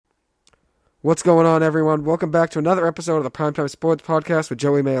What's going on, everyone? Welcome back to another episode of the Primetime Sports Podcast with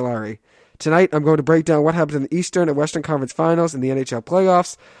Joey Mailari. Tonight, I'm going to break down what happened in the Eastern and Western Conference Finals and the NHL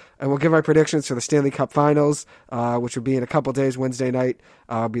playoffs, and we'll give my predictions for the Stanley Cup Finals, which will be in a couple days. Wednesday night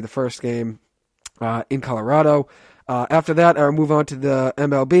will be the first game in Colorado. After that, I'll move on to the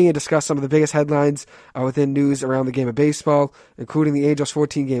MLB and discuss some of the biggest headlines within news around the game of baseball, including the Angels'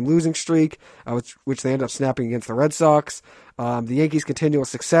 14-game losing streak, which they end up snapping against the Red Sox, the Yankees' continual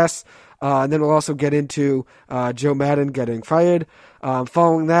success, and then we'll also get into Joe Maddon getting fired.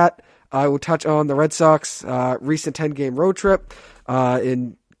 Following that, I will touch on the Red Sox' recent 10-game road trip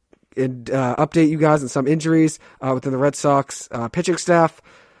and update you guys on some injuries within the Red Sox pitching staff.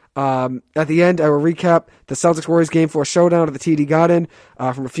 At the end, I will recap the Celtics-Warriors Game 4 showdown at the TD Garden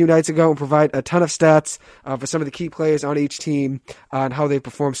from a few nights ago and provide a ton of stats for some of the key players on each team and how they've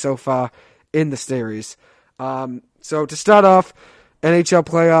performed so far in the series. So to start off, NHL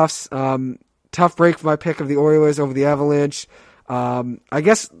playoffs, tough break for my pick of the Oilers over the Avalanche. I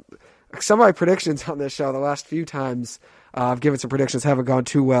guess some of my predictions on this show the last few times I've given some predictions haven't gone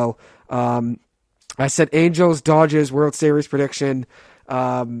too well. I said Angels-Dodgers World Series prediction.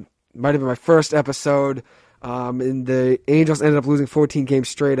 Might have been my first episode, and the Angels ended up losing 14 games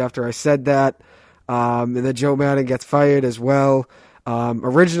straight after I said that, and then Joe Maddon gets fired as well.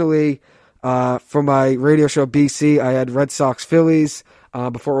 Originally, for my radio show BC, I had Red Sox-Phillies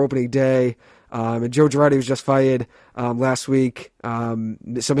before opening day, and Joe Girardi was just fired last week,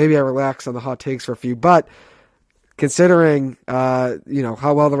 so maybe I relaxed on the hot takes for a few, but considering how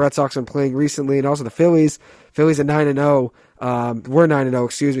well the Red Sox have been playing recently, and also the Phillies are 9-0. We're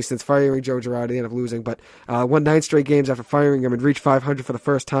 9-0, since firing Joe Girardi. They ended up losing, but won 9 straight games after firing him and reached 500 for the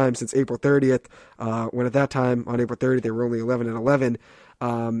first time since April 30th, when at that time, on April 30th, they were only 11-11,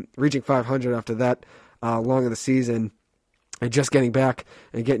 reaching 500 after that long of the season. And just getting back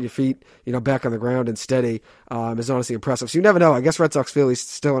and getting your feet, back on the ground and steady is honestly impressive. So you never know. I guess Red Sox-Phillies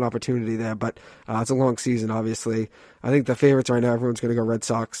still an opportunity there, but it's a long season, obviously. I think the favorites right now, everyone's going to go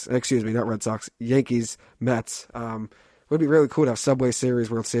not Red Sox, Yankees, Mets. Would be really cool to have Subway Series,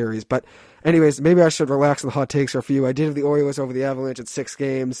 World Series. But anyways, maybe I should relax on the hot takes for a few. I did have the Oilers over the Avalanche in 6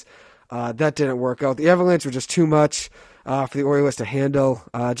 games. That didn't work out. The Avalanche were just too much for the Oilers to handle.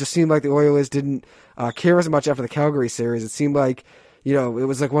 It just seemed like the Oilers didn't care as much after the Calgary series. It seemed like, it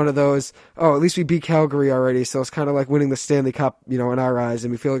was like one of those, at least we beat Calgary already, so it's kind of like winning the Stanley Cup, in our eyes,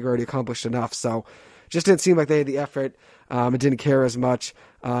 and we feel like we already accomplished enough. So just didn't seem like they had the effort and didn't care as much.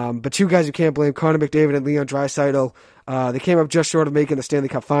 But two guys you can't blame, Connor McDavid and Leon Draisaitl, they came up just short of making the Stanley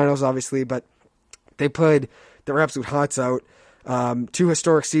Cup Finals, obviously, but they played their absolute hearts out. 2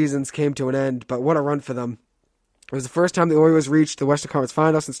 historic seasons came to an end, but what a run for them. It was the first time the Oilers reached the Western Conference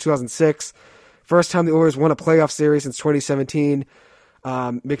Finals since 2006. First time the Oilers won a playoff series since 2017.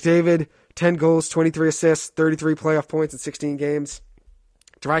 McDavid, 10 goals, 23 assists, 33 playoff points in 16 games.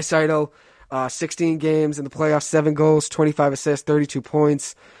 Draisaitl, 16 games in the playoffs, 7 goals, 25 assists, 32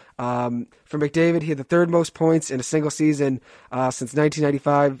 points. For McDavid, he had the 3rd most points in a single season since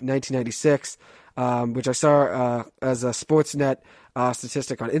 1995-1996, which I saw as a Sportsnet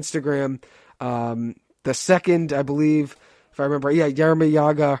statistic on Instagram. The second, I believe, if I remember, Jaromir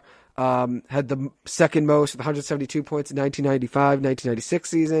Jagr had the second most with 172 points in 1995-1996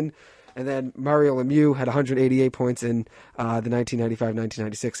 season. And then Mario Lemieux had 188 points in the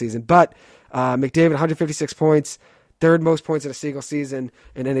 1995-1996 season. But McDavid, 156 points, 3rd most points in a single season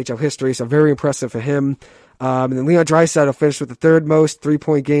in NHL history, so very impressive for him. And then Leon Draisaitl finished with the 3rd most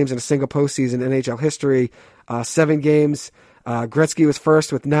 3-point games in a single postseason in NHL history, 7 games. Gretzky was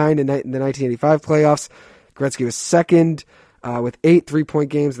first with 9 in the 1985 playoffs. Gretzky was second with 8 3-point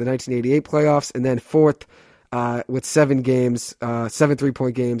games in the 1988 playoffs, and then 4th with 7 games, 7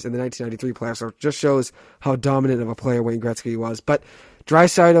 3-point games in the 1993 playoffs. So it just shows how dominant of a player Wayne Gretzky was. But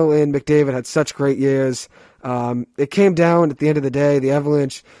Draisaitl and McDavid had such great years. It came down at the end of the day. The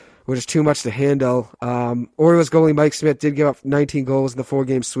Avalanche were just too much to handle. Orioles goalie Mike Smith did give up 19 goals in the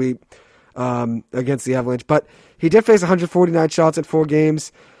 4-game sweep against the Avalanche, but he did face 149 shots in 4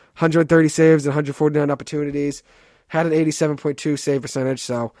 games, 130 saves, and 149 opportunities. Had an 87.2 save percentage,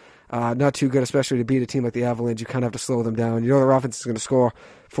 so not too good, especially to beat a team like the Avalanche. You kind of have to slow them down. Their offense is going to score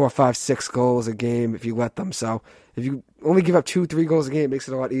 4, 5, 6 goals a game if you let them. So if you only give up 2, 3 goals a game, it makes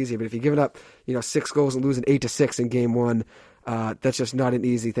it a lot easier. But if you're giving up 6 goals and losing 8-6 in game 1, that's just not an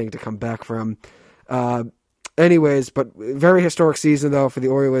easy thing to come back from. Anyways, but very historic season, though, for the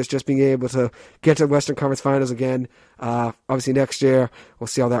Oilers, just being able to get to the Western Conference Finals again. Obviously, next year, we'll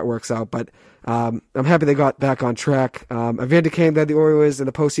see how that works out. But I'm happy they got back on track. Evander Kane led the Oilers in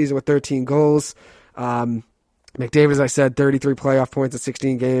the postseason with 13 goals. McDavid, as I said, 33 playoff points in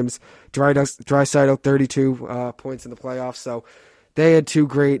 16 games. Draisaitl, 32 points in the playoffs. So they had two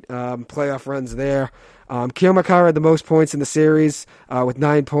great playoff runs there. Kyle McCarr had the most points in the series with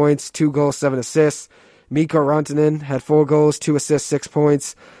 9 points, 2 goals, 7 assists. Mikko Rantanen had 4 goals, 2 assists, 6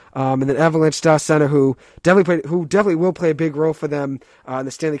 points. And then Avalanche star center, who definitely will play a big role for them in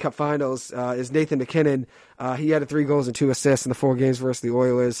the Stanley Cup Finals, is Nathan MacKinnon. He had 3 goals and 2 assists in the 4 games versus the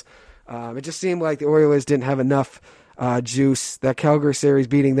Oilers. It just seemed like the Oilers didn't have enough juice. That Calgary series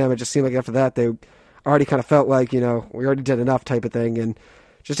beating them, it just seemed like after that they already kind of felt like, we already did enough type of thing, and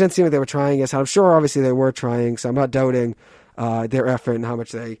just didn't seem like they were trying as hard. I'm sure obviously they were trying, so I'm not doubting their effort and how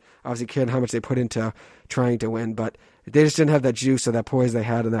much they obviously cared and how much they put into trying to win, but they just didn't have that juice or that poise they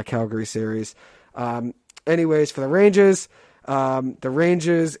had in that Calgary series. Anyways, for the Rangers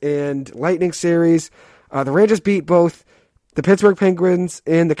and Lightning series, the Rangers beat both the Pittsburgh Penguins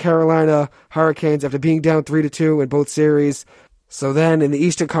and the Carolina Hurricanes after being down 3-2 in both series. So then in the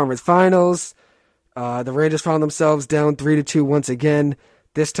Eastern Conference Finals, the Rangers found themselves down 3-2 once again,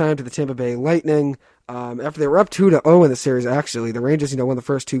 this time to the Tampa Bay Lightning. After they were up 2-0 in the series, actually, the Rangers, won the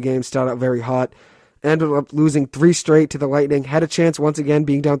first 2 games, started out very hot, ended up losing 3 straight to the Lightning, had a chance once again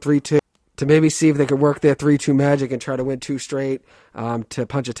being down 3-2 to maybe see if they could work their 3-2 magic and try to win 2 straight to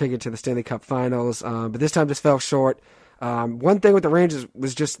punch a ticket to the Stanley Cup Finals. But this time just fell short. One thing with the Rangers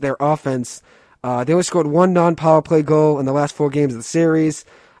was just their offense. They only scored 1 non-power play goal in the last 4 games of the series.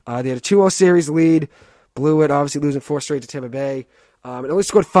 They had a 2-0 series lead, blew it, obviously losing 4 straight to Tampa Bay. And only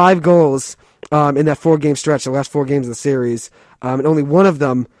scored 5 goals in that 4-game stretch, the last 4 games of the series. And only one of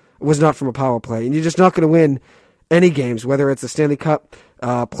them was not from a power play. And you're just not going to win any games, whether it's the Stanley Cup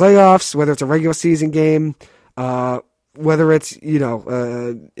playoffs, whether it's a regular season game, whether it's,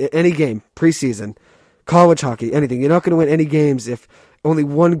 any game, preseason, college hockey, anything. You're not going to win any games if only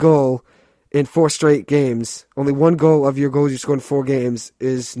 1 goal in 4 straight games, only 1 goal of your goals you scored in 4 games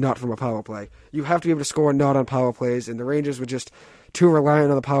is not from a power play. You have to be able to score not on power plays, and the Rangers were just too reliant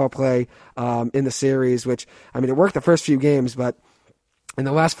on the power play in the series, which, it worked the first few games, but in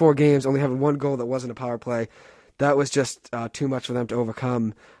the last 4 games, only having 1 goal that wasn't a power play, that was just too much for them to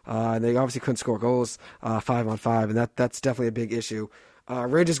overcome. They obviously couldn't score goals 5-on-5, and that's definitely a big issue.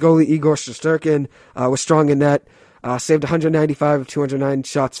 Rangers goalie Igor Shesterkin was strong in net, saved 195 of 209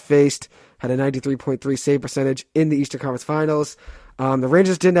 shots faced, had a 93.3 save percentage in the Eastern Conference Finals. The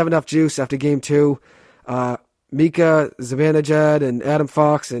Rangers didn't have enough juice after Game 2. Mika Zibanejad and Adam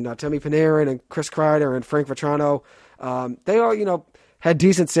Fox and Temi Panarin and Chris Kreider and Frank Vetrano, they all, had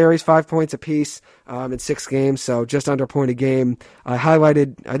decent series, 5 points apiece in 6 games, so just under a point a game. I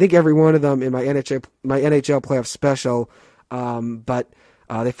highlighted, I think, every one of them in my NHL playoff special, but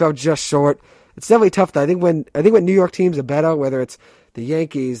they fell just short. It's definitely tough, though. I think when New York teams are better, whether it's the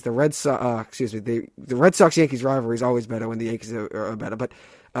Yankees, the Red Sox, the Red Sox-Yankees rivalry is always better when the Yankees are better, but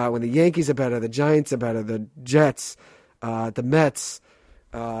when the Yankees are better, the Giants are better, the Jets, the Mets,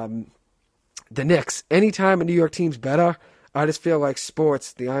 the Knicks, anytime a New York team's better, I just feel like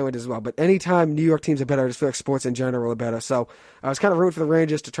sports, the Islanders as well, but anytime New York teams are better, I just feel like sports in general are better. So I was kind of rooting for the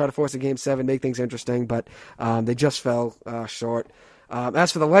Rangers to try to force a Game 7, make things interesting, but they just fell short.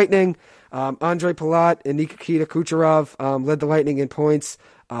 As for the Lightning, Andrei Palat and Nikita Kucherov led the Lightning in points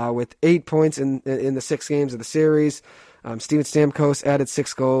with 8 points in the 6 games of the series. Steven Stamkos added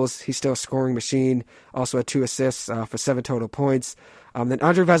 6 goals. He's still a scoring machine. Also had 2 assists for 7 total points. Then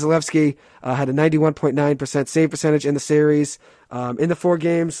Andrei Vasilevsky had a 91.9% save percentage in the series. In the 4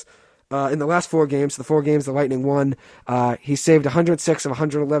 games, in the last 4 games, the 4 games the Lightning won, he saved 106 of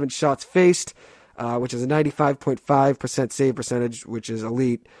 111 shots faced, which is a 95.5% save percentage, which is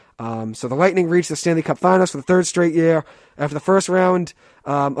elite. So the Lightning reached the Stanley Cup Finals for the 3rd straight year. After the first round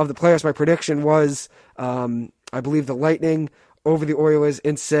of the playoffs, my prediction was, I believe, the Lightning over the Oilers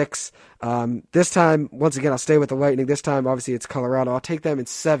in 6. This time, once again, I'll stay with the Lightning. This time, obviously, it's Colorado. I'll take them in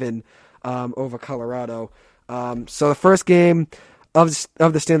 7 over Colorado. So the first game of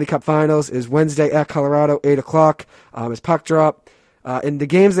the Stanley Cup Finals is Wednesday at Colorado, 8 o'clock. It's puck drop. In the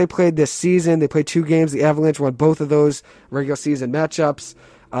games they played this season, they played 2 games. The Avalanche won both of those regular season matchups.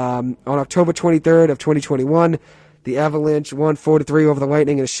 On October 23rd of 2021, the Avalanche won 4-3 over the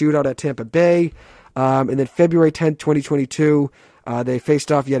Lightning in a shootout at Tampa Bay. And then February 10th, 2022, they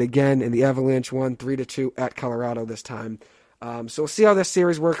faced off yet again, and the Avalanche won 3-2 at Colorado this time. So we'll see how this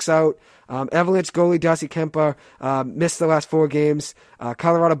series works out. Avalanche goalie Darcy Kemper missed the last 4 games.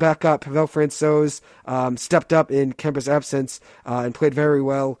 Colorado backup Pavel Francouz stepped up in Kemper's absence and played very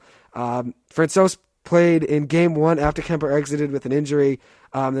well. Francouz played in Game 1 after Kemper exited with an injury.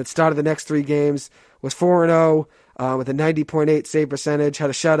 Then started the next 3 games, was 4-0, with a 90.8 save percentage, had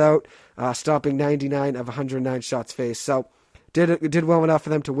a shutout, stopping 99 of 109 shots faced. So did well enough for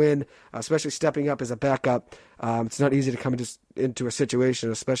them to win, especially stepping up as a backup. It's not easy to come into a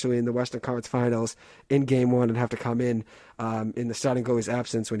situation, especially in the Western Conference Finals, in Game 1 and have to come in the starting goalie's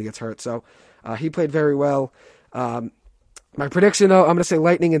absence when he gets hurt. So he played very well. My prediction, though, I'm going to say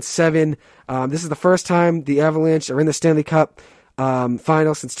Lightning in 7. This is the first time the Avalanche are in the Stanley Cup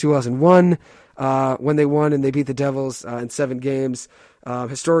Finals since 2001, when they won and they beat the Devils in 7 games.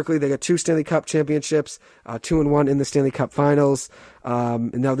 Historically, they got 2 Stanley Cup championships, 2-1 in the Stanley Cup Finals.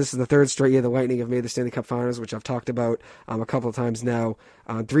 And now this is the 3rd straight year the Lightning have made the Stanley Cup Finals, which I've talked about a couple of times now.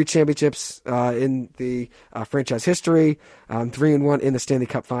 3 championships in the franchise history, 3-1 in the Stanley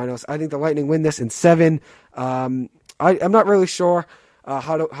Cup Finals. I think the Lightning win this in 7. I'm not really sure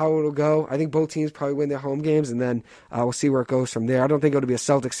how it'll go. I think both teams probably win their home games, and then we'll see where it goes from there. I don't think it'll be a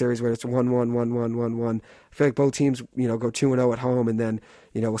Celtics series where it's 1-1, 1-1, 1-1. I feel like both teams, go 2-0 at home, and then,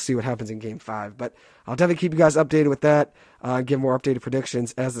 we'll see what happens in Game 5. But I'll definitely keep you guys updated with that, give more updated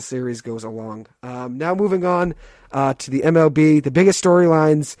predictions as the series goes along. Now moving on to the MLB. The biggest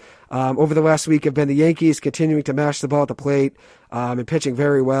storylines over the last week have been the Yankees continuing to mash the ball at the plate and pitching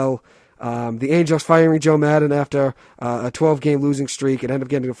very well. The Angels firing Joe Maddon after a 12-game losing streak. It ended up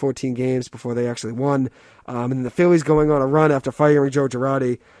getting to 14 games before they actually won. And then the Phillies going on a run after firing Joe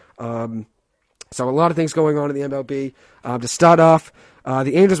Girardi. So a lot of things going on in the MLB. To start off,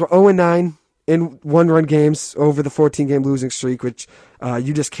 the Angels were 0-9 in one-run games over the 14-game losing streak, which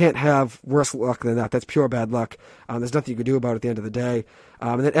you just can't have worse luck than that. That's pure bad luck. There's nothing you can do about it at the end of the day.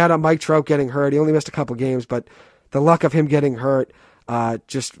 And then add on Mike Trout getting hurt. He only missed a couple games, but the luck of him getting hurt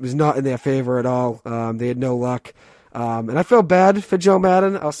just was not in their favor at all. They had no luck. And I feel bad for Joe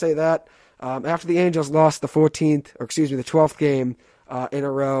Maddon, I'll say that. After the Angels lost the 12th game in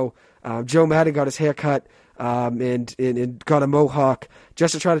a row, Joe Maddon got his hair cut and got a mohawk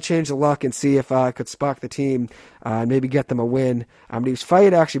just to try to change the luck and see if I could spark the team and maybe get them a win. He was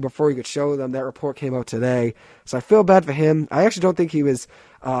fired actually before he could show them. That report came out today. So I feel bad for him. I actually don't think he was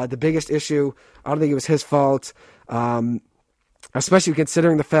the biggest issue. I don't think it was his fault. Especially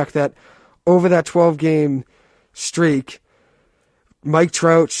considering the fact that over that 12-game streak, Mike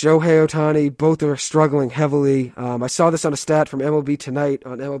Trout, Shohei Ohtani, both are struggling heavily. I saw this on a stat from MLB Tonight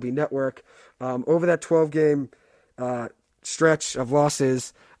on MLB Network. Over that 12-game stretch of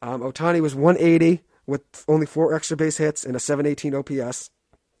losses, Ohtani was 180 with only 4 extra base hits and a 718 OPS.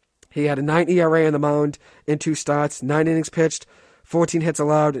 He had a 9 ERA on the mound in 2 starts, 9 innings pitched, 14 hits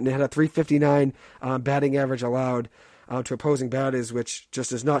allowed, and he had a 359 batting average allowed to opposing batters, which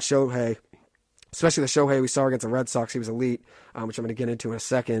just is not Shohei. Especially the Shohei we saw against the Red Sox. He was elite, which I'm going to get into in a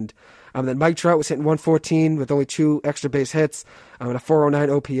second. Then Mike Trout was hitting 114 with only 2 extra base hits and a 409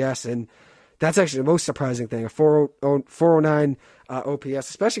 OPS. And that's actually the most surprising thing, a 409 OPS,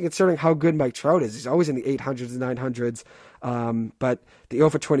 especially considering how good Mike Trout is. He's always in the 800s and 900s. But the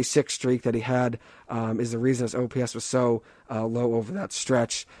 0-for-26 streak that he had is the reason his OPS was so low over that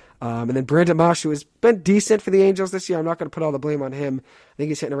stretch. And then Brandon Marsh, who has been decent for the Angels this year. I'm not going to put all the blame on him. I think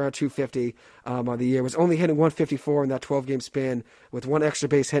he's hitting around 250 on the year. Was only hitting 154 in that 12-game span with 1 extra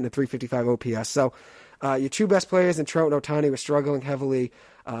base hit and a 355 OPS. So your 2 best players in Trout and Ohtani were struggling heavily.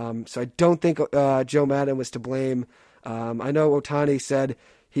 So I don't think Joe Maddon was to blame. I know Ohtani said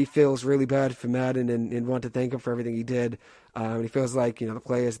he feels really bad for Maddon and want to thank him for everything he did. And he feels like the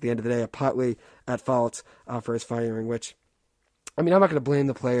players at the end of the day are partly at fault for his firing, which, I'm not going to blame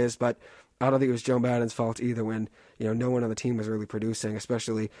the players, but I don't think it was Joe Maddon's fault either when, no one on the team was really producing,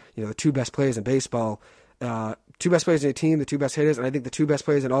 especially, the 2 best players in baseball, 2 best players in a team, the 2 best hitters, and I think the 2 best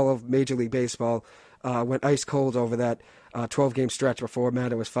players in all of Major League Baseball went ice cold over that 12-game stretch before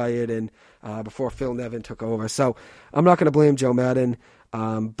Maddon was fired and before Phil Nevin took over. So I'm not going to blame Joe Maddon,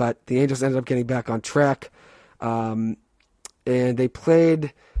 but the Angels ended up getting back on track, and they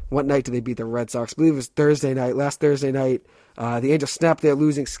played. What night did they beat the Red Sox? I believe it was last Thursday night. The Angels snapped their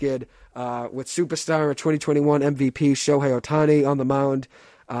losing skid with superstar and 2021 MVP Shohei Ohtani on the mound.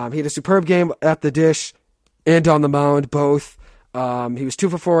 He had a superb game at the dish and on the mound, both. He was 2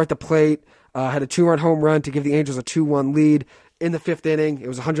 for 4 at the plate, had a 2-run home run to give the Angels a 2-1 lead in the 5th inning. It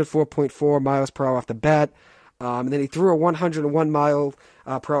was 104.4 miles per hour off the bat. And then he threw a 101 mile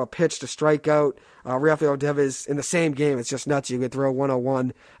per hour pitch to strike out Rafael Devers in the same game. It's just nuts. You could throw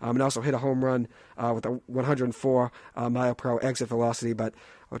 101 and also hit a home run with a 104 mile per hour exit velocity. But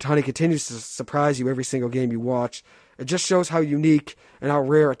Ohtani continues to surprise you every single game you watch. It just shows how unique and how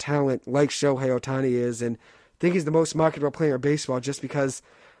rare a talent like Shohei Ohtani is. And I think he's the most marketable player in baseball just because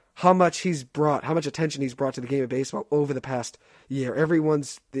how much attention he's brought to the game of baseball over the past year.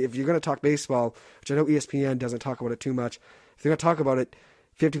 If you're going to talk baseball, which I know ESPN doesn't talk about it too much, if they're going to talk about it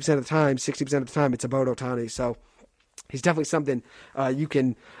 50% of the time, 60% of the time, it's about Ohtani. So he's definitely something you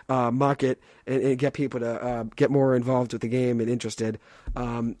can market and get people to get more involved with the game and interested.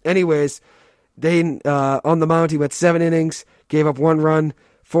 Anyways, on the mound, he went 7 innings, gave up 1 run,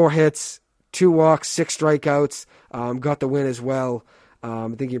 4 hits, 2 walks, 6 strikeouts, got the win as well. I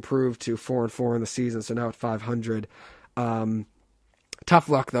think he improved to 4-4 in the season, so now at 500. Tough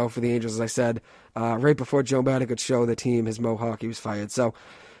luck, though, for the Angels, as I said. Right before Joe Maddon could show the team his mohawk, he was fired. So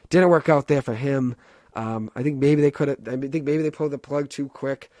didn't work out there for him. I think maybe they pulled the plug too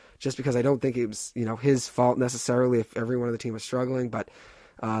quick, just because I don't think it was his fault necessarily if everyone on the team was struggling. But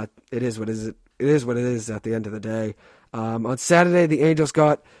it is what it is. It is what it is at the end of the day. On Saturday, the Angels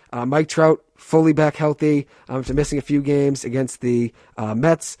got Mike Trout fully back healthy after missing a few games against the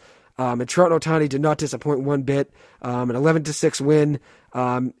Mets. And Trout and Ohtani did not disappoint one bit. An 11-6 win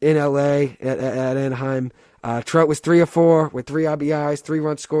in LA at Anaheim. Trout was 3 of 4 with 3 RBIs, 3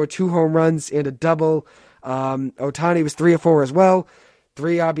 runs scored, 2 home runs, and a double. Ohtani was 3 of 4 as well.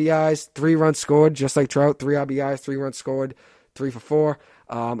 3 RBIs, 3 runs scored, just like Trout. 3 RBIs, 3 runs scored, 3 for 4.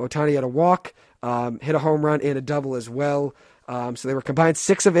 Ohtani had a walk, hit a home run, and a double as well. So they were combined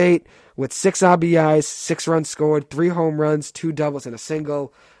 6 of 8 with 6 RBIs, 6 runs scored, 3 home runs, 2 doubles, and a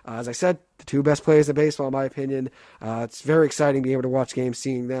single. As I said, the 2 best players in baseball, in my opinion. It's very exciting being able to watch games,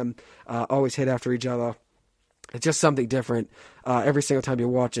 seeing them always hit after each other. It's just something different every single time you're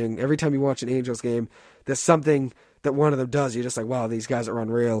watching. Every time you watch an Angels game, there's something that one of them does. You're just like, wow, these guys are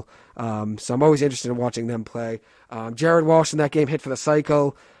unreal. So I'm always interested in watching them play. Jared Walsh in that game hit for the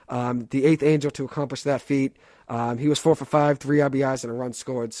cycle, the 8th Angel to accomplish that feat. He was 4 for 5, 3 RBIs, and a run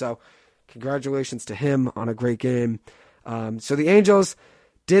scored. So congratulations to him on a great game. So the Angels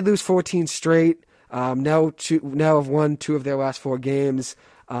did lose 14 straight. Now have won 2 of their last 4 games.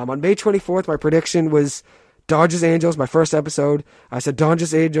 On May 24th, my prediction was Dodgers-Angels, my first episode. I said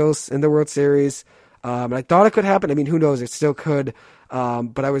Dodgers-Angels in the World Series. And I thought it could happen. I mean, who knows? It still could.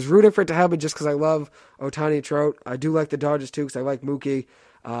 But I was rooting for it to happen just because I love Ohtani and Trout. I do like the Dodgers, too, because I like Mookie.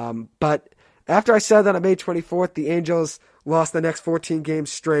 But after I said that on May 24th, the Angels lost the next 14 games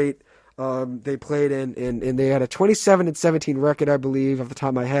straight. They played and they had a 27-17 record, I believe, off the top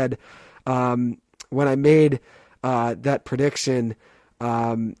of my head, when I made that prediction.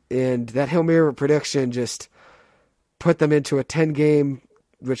 And that Hail Mary prediction just put them into a 10-game,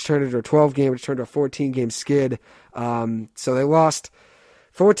 which turned into a 12-game, which turned into a 14-game skid. So they lost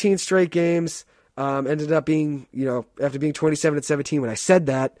 14 straight games, ended up being, after being 27-17 when I said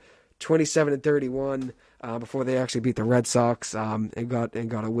that, 27-31 before they actually beat the Red Sox and got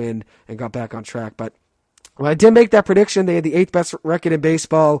a win and got back on track. But when I did make that prediction, they had the 8th best record in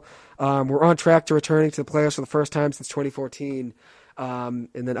baseball. We're on track to returning to the playoffs for the first time since 2014. And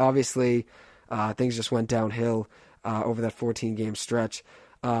then obviously things just went downhill over that 14-game stretch.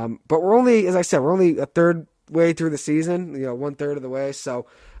 But we're only a third way through the season, 1/3 of the way. So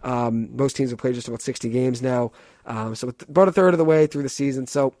most teams have played just about 60 games now. So about a third of the way through the season.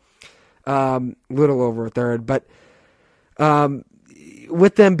 So little over a third. But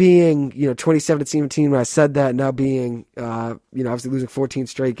with them being, 27-17 when I said that, now being, obviously losing 14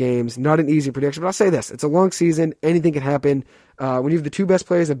 straight games, not an easy prediction. But I'll say this, it's a long season. Anything can happen. When you have the 2 best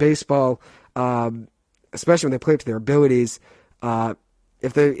players in baseball, especially when they play up to their abilities,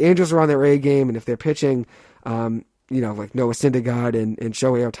 if the Angels are on their A game and if they're pitching, like Noah Syndergaard and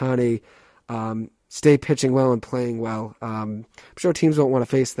Shohei Ohtani, stay pitching well and playing well, I'm sure teams won't want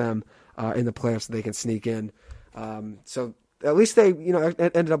to face them in the playoffs so they can sneak in. So at least they,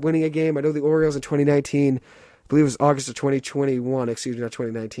 ended up winning a game. I know the Orioles in 2019, I believe it was August of 2021, not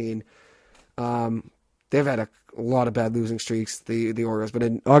 2019. They've had a lot of bad losing streaks, the Orioles, but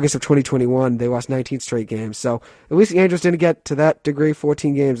in August of 2021, they lost 19 straight games. So at least the Angels didn't get to that degree.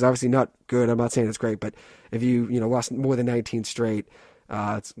 14 games, obviously not good. I'm not saying it's great, but if you, lost more than 19 straight,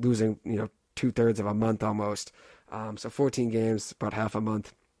 it's losing, 2/3 of a month almost. So 14 games, about half a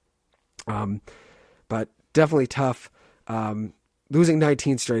month. But definitely tough. Losing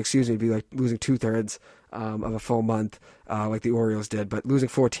 19 straight, would be like losing 2/3 of a full month, like the Orioles did, but losing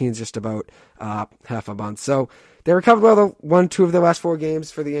 14 is just about half a month. So they recovered well, though, won 2 of their last 4 games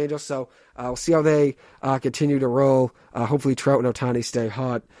for the Angels, so we'll see how they continue to roll. Hopefully Trout and Ohtani stay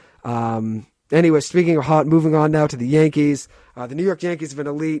hot. Anyway, speaking of hot, moving on now to the Yankees. The New York Yankees have been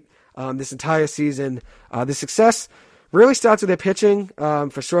elite this entire season. The success really starts with their pitching,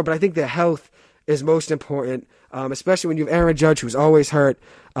 for sure, but I think their health is most important, especially when you have Aaron Judge, who's always hurt.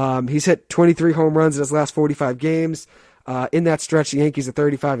 He's hit 23 home runs in his last 45 games. In that stretch, the Yankees are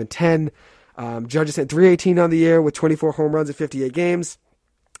 35-10. Judge is hitting 318 on the year with 24 home runs in 58 games.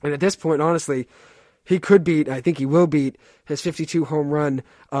 And at this point, honestly, he could beat, I think he will beat, his 52 home run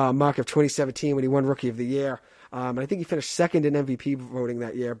mark of 2017 when he won Rookie of the Year. And I think he finished second in MVP voting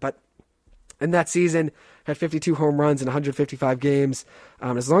that year. But in that season, had 52 home runs in 155 games.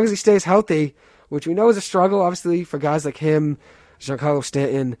 As long as he stays healthy, which we know is a struggle, obviously, for guys like him, Giancarlo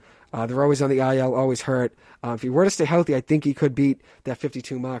Stanton, they're always on the IL, always hurt. If he were to stay healthy, I think he could beat that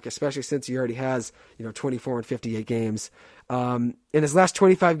 52 mark, especially since he already has 24 and 58 games. In his last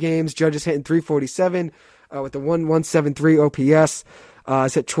 25 games, Judge is hitting 347 with a 1.173 OPS.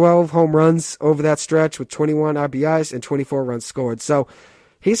 He's hit 12 home runs over that stretch with 21 RBIs and 24 runs scored. So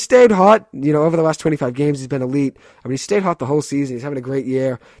he's stayed hot. Over the last 25 games, he's been elite. He stayed hot the whole season. He's having a great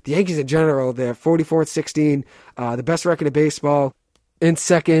year. The Yankees in general, they're 44-16, the best record in baseball. In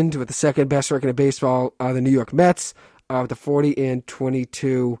second, with the second best record in baseball, are the New York Mets with a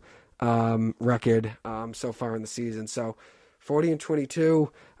 40-22 record so far in the season. So 40-22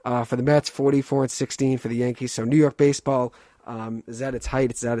 for the Mets, 44-16 for the Yankees. So New York baseball is at its height.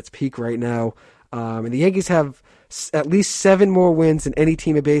 It's at its peak right now. And the Yankees have at least 7 more wins than any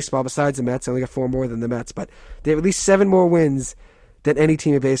team in baseball besides the Mets. They only got 4 more than the Mets, but they have at least 7 more wins than any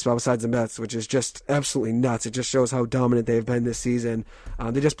team in baseball besides the Mets, which is just absolutely nuts. It just shows how dominant they've been this season.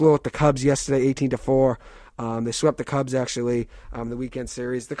 They just blew out the Cubs yesterday, 18-4. They swept the Cubs, actually, the weekend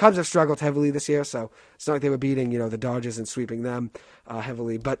series. The Cubs have struggled heavily this year, so it's not like they were beating, the Dodgers and sweeping them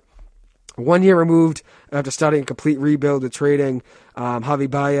heavily. But 1 year removed after starting a complete rebuild with trading Javi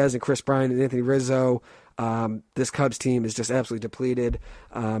Baez and Chris Bryant and Anthony Rizzo, this Cubs team is just absolutely depleted.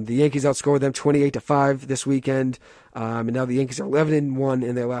 The Yankees outscored them 28-5 this weekend, and now the Yankees are 11-1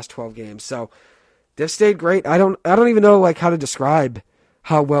 in their last 12 games. So they've stayed great. I don't even know how to describe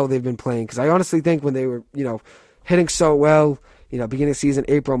how well they've been playing, because I honestly think when they were hitting so well, beginning of the season,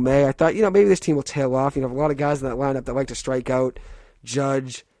 April, May, I thought maybe this team will tail off. A lot of guys in that lineup that like to strike out,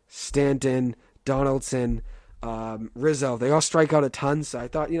 Judge, Stanton, Donaldson, Rizzo, they all strike out a ton. So I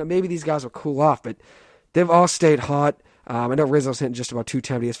thought maybe these guys will cool off, but they've all stayed hot. I know Rizzo's hitting just about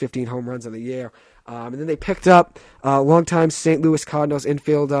 210. He has 15 home runs in the year. And then they picked up longtime St. Louis Cardinals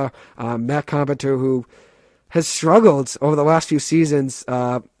infielder Matt Carpenter, who has struggled over the last few seasons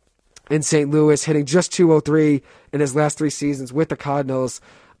in St. Louis, hitting just 203 in his last 3 seasons with the Cardinals.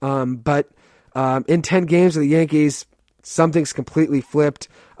 But in 10 games of the Yankees, something's completely flipped.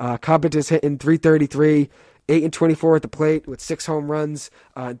 Carpenter's hitting 333, 8-24 at the plate with 6 home runs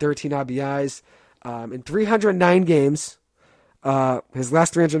and 13 RBIs. In 309 games, his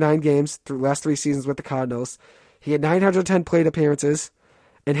last 309 games through last 3 seasons with the Cardinals, he had 910 plate appearances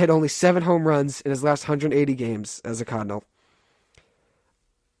and hit only 7 home runs in his last 180 games as a Cardinal.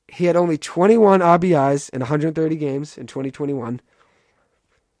 He had only 21 RBIs in 130 games in 2021.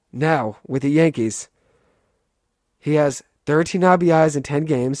 Now, with the Yankees, he has 13 RBIs in 10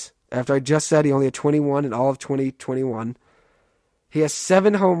 games. After I just said he only had 21 in all of 2021. He has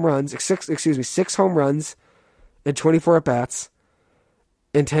 6 home runs and 24 at-bats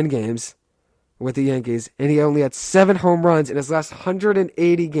in 10 games with the Yankees. And he only had 7 home runs in his last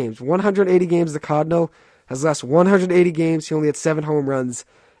 180 games. 180 games as a Cardinal. His last 180 games, he only had 7 home runs.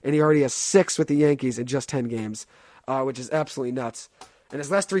 And he already has 6 with the Yankees in just 10 games, which is absolutely nuts. In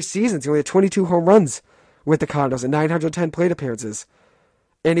his last 3 seasons, he only had 22 home runs with the Cardinals and 910 plate appearances.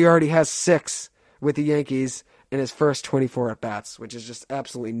 And he already has 6 with the Yankees in his first 24 at-bats, which is just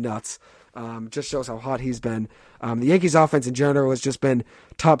absolutely nuts. Just shows how hot he's been. The Yankees offense in general has just been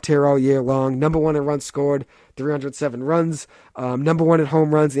top tier all year long. Number 1 in runs scored, 307 runs. Number 1 in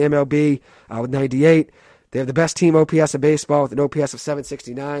home runs, the MLB, with 98. They have the best team OPS in baseball with an OPS of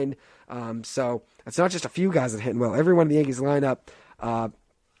 769. So it's not just a few guys that are hitting well. Everyone in the Yankees lineup,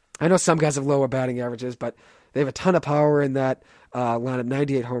 I know some guys have lower batting averages, but they have a ton of power in that lineup.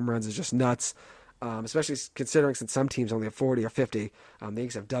 98 home runs is just nuts, especially considering since some teams only have 40 or 50. The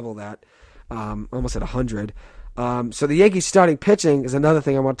Yankees have double that, almost at 100. So the Yankees starting pitching is another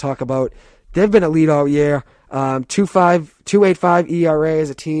thing I want to talk about. They've been elite all year. 2.85 ERA as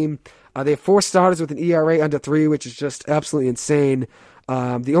a team. They have 4 starters with an ERA under 3, which is just absolutely insane.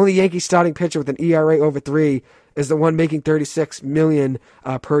 The only Yankee starting pitcher with an ERA over 3 is the one making $36 million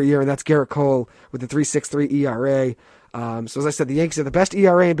per year, and that's Garrett Cole with a 3.63 ERA. So as I said, the Yankees are the best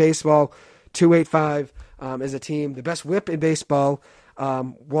ERA in baseball, 2.85 as a team. The best WHIP in baseball,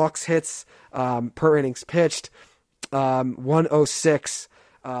 walks, hits per innings pitched, 106.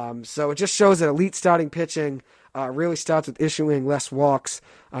 So it just shows that elite starting pitching really starts with issuing less walks.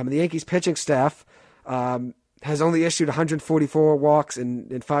 The Yankees pitching staff has only issued 144 walks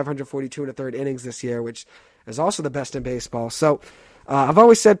in 542 and a third innings this year, which is also the best in baseball. So I've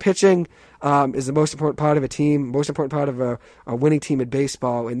always said pitching is the most important part of a team, most important part of a winning team in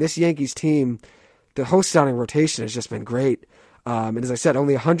baseball. And this Yankees team, the whole starting rotation has just been great. And as I said,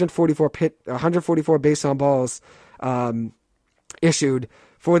 only 144 base on balls issued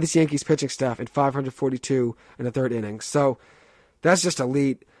for this Yankees pitching staff and 542 in the third inning. So that's just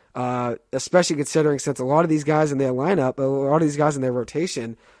elite, especially considering since a lot of these guys in their lineup, a lot of these guys in their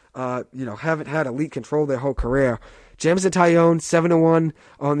rotation, haven't had elite control their whole career. Jayson Taillon, 7-1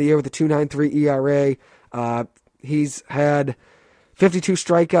 on the year with a 2.93 ERA. He's had 52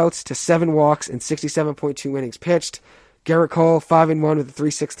 strikeouts to 7 walks and 67.2 innings pitched. Garrett Cole, 5-1 with a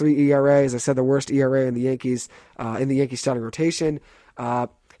 3.63 ERA. As I said, the worst ERA in the Yankees starting rotation.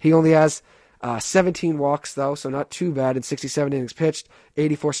 He only has 17 walks, though, so not too bad in 67 innings pitched,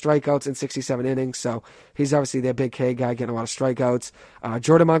 84 strikeouts in 67 innings. So he's obviously their big K guy, getting a lot of strikeouts.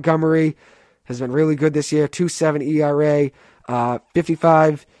 Jordan Montgomery has been really good this year, 2.7 ERA,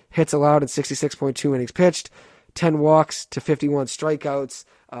 55 hits allowed in 66.2 innings pitched, 10 walks to 51 strikeouts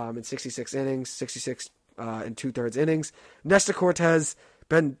in 66 innings, 66 and 2/3 innings. Nestor Cortez,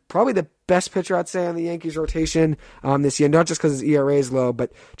 been probably the best pitcher, I'd say, on the Yankees rotation this year, not just because his ERA is low,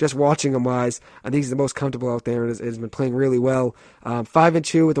 but just watching him wise. I think he's the most comfortable out there and has been playing really well.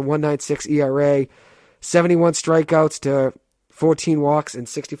 5-2 with a 1.96 ERA, 71 strikeouts to 14 walks and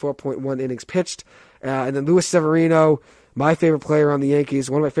 64.1 innings pitched. And then Luis Severino, my favorite player on the Yankees,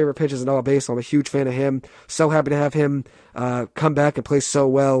 one of my favorite pitchers in all of baseball. I'm a huge fan of him. So happy to have him come back and play so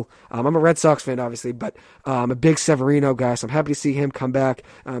well. I'm a Red Sox fan, obviously, but I'm a big Severino guy, so I'm happy to see him come back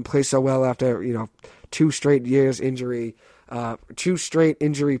and play so well after 2 straight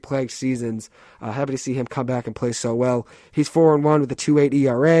injury-plagued seasons. Happy to see him come back and play so well. He's 4-1 with a 2.8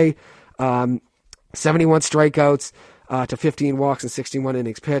 ERA, 71 strikeouts to 15 walks and 61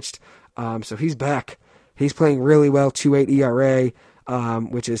 innings pitched. So he's back. He's playing really well, 2.8 ERA,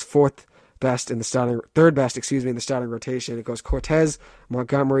 which is third best in the starting rotation. It goes Cortez,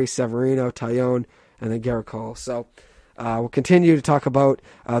 Montgomery, Severino, Taillon, and then Garrett Cole. So we'll continue to talk about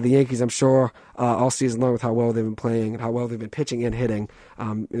the Yankees, I'm sure, all season long with how well they've been playing and how well they've been pitching and hitting.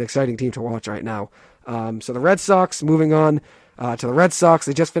 An exciting team to watch right now. So the Red Sox, moving on to the Red Sox,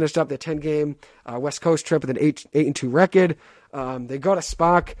 they just finished up their 10-game West Coast trip with an 8-2 record. They got a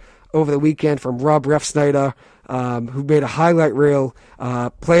spark over the weekend from Rob Refsnyder, who made a highlight reel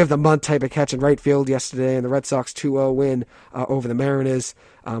play of the month type of catch in right field yesterday in the Red Sox 2-0 win over the Mariners.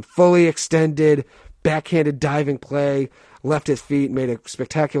 Fully extended, backhanded diving play, left his feet, made a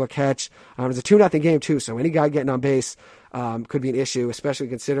spectacular catch. It was a 2-0 game too, so any guy getting on base could be an issue, especially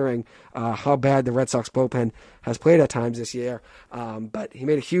considering how bad the Red Sox bullpen has played at times this year. But he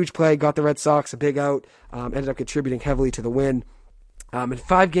made a huge play, got the Red Sox a big out, ended up contributing heavily to the win. In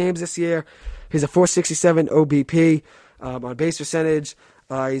 5 games this year, he's a .467 OBP on base percentage.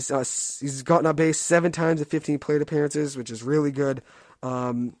 He's gotten on base 7 times in 15 plate appearances, which is really good.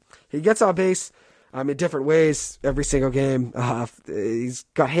 He gets on base in different ways every single game. He's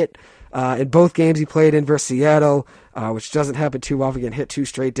got hit in both games he played in versus Seattle, which doesn't happen too often, getting hit 2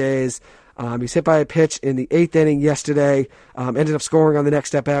 straight days. He's hit by a pitch in the 8th inning yesterday, ended up scoring on the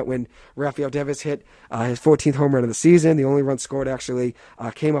next at-bat when Rafael Devers hit his 14th home run of the season. The only run scored actually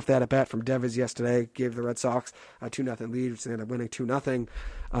came off that at-bat from Devers yesterday, gave the Red Sox a 2-0 lead, which they ended up winning 2-0.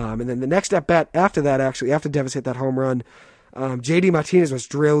 And then the next at-bat after that, actually, after Devers hit that home run, J.D. Martinez was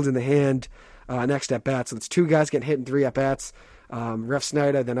drilled in the hand next at-bat. So it's 2 guys getting hit in 3 at-bats.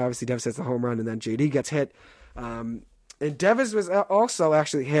 Refsnyder, then obviously Devers hits the home run, and then J.D. gets hit. And Devers was also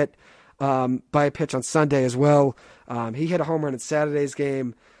actually hit by a pitch on Sunday as well. He hit a home run in Saturday's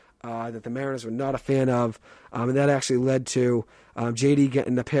game that the Mariners were not a fan of, and that actually led to J.D.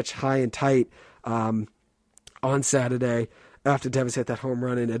 getting the pitch high and tight on Saturday after Devers hit that home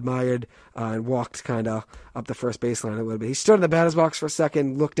run and admired and walked kind of up the first baseline a little bit. He stood in the batter's box for a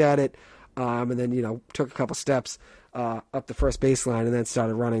second, looked at it, and then took a couple steps up the first baseline and then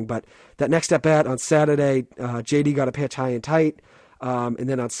started running. But that next at bat on Saturday, J.D. got a pitch high and tight. And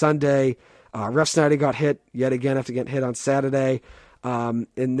then on Sunday, Refsnyder got hit yet again after getting hit on Saturday. And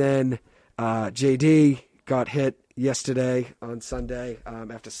then J.D. got hit yesterday on Sunday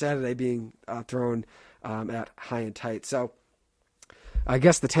after Saturday being thrown at high and tight. So I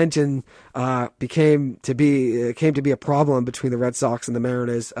guess the tension came to be a problem between the Red Sox and the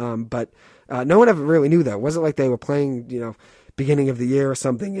Mariners. But no one ever really knew that. It wasn't like they were playing, beginning of the year or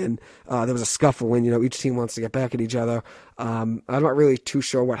something, and there was a scuffle and each team wants to get back at each other. I'm not really too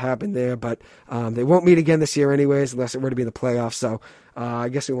sure what happened there, but they won't meet again this year anyways unless it were to be in the playoffs, so I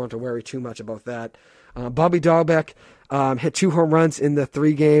guess we won't have to worry too much about that. Bobby Dahlbeck hit 2 home runs in the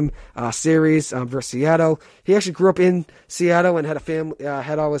 3-game series versus Seattle. He actually grew up in Seattle and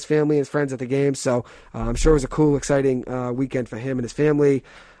had all his family and friends at the game, so I'm sure it was a cool, exciting weekend for him and his family.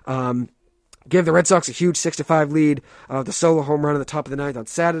 Gave the Red Sox a huge 6-5 lead. The solo home run in the top of the 9th on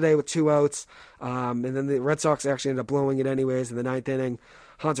Saturday with 2 outs. And then the Red Sox actually ended up blowing it anyways in the 9th inning.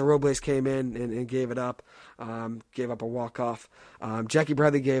 Hanser Robles came in and gave it up. Gave up a walk-off. Jackie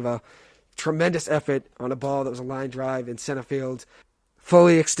Bradley gave a tremendous effort on a ball that was a line drive in center field.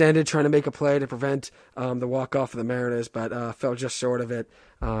 Fully extended, trying to make a play to prevent the walk-off of the Mariners, but fell just short of it.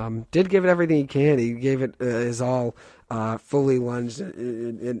 Did give it everything he can. He gave it his all, fully lunged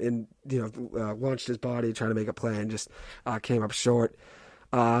and launched his body trying to make a play and just came up short.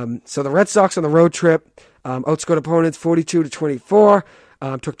 So the Red Sox on the road trip outscored opponents 42-24.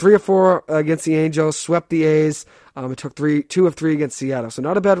 Took 3 of 4 against the Angels, swept the A's, and took 2 of 3 against Seattle. So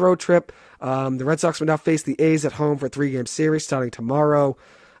not a bad road trip. The Red Sox will now face the A's at home for a 3-game series starting tomorrow.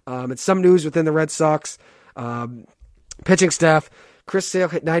 And some news within the Red Sox. Pitching staff, Chris Sale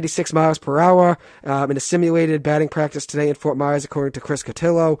hit 96 miles per hour in a simulated batting practice today in Fort Myers, according to Chris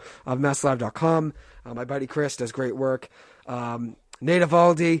Cotillo of MassLive.com. My buddy Chris does great work. Nate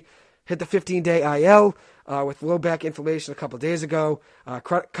Eovaldi hit the 15-day IL with low back inflammation a couple days ago.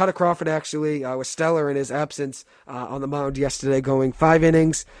 Cutter Crawford actually was stellar in his absence on the mound yesterday, going 5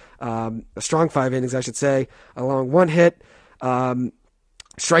 innings, a strong 5 innings, I should say, along 1 hit,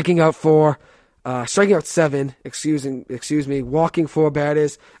 striking out 7, walking 4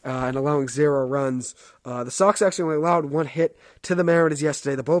 batters, and allowing 0 runs. The Sox actually only allowed 1 hit to the Mariners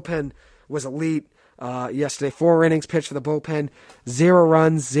yesterday. The bullpen was elite. Yesterday, 4 innings pitched for the bullpen, 0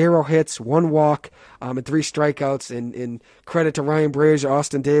 runs, 0 hits, 1 walk, and 3 strikeouts. In credit to Ryan Brazier,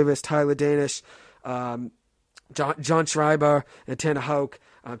 Austin Davis, Tyler Danish, John Schreiber, and Tanner Houck.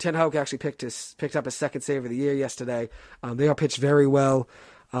 Tanner Houck actually picked up his 2nd save of the year yesterday. They all pitched very well.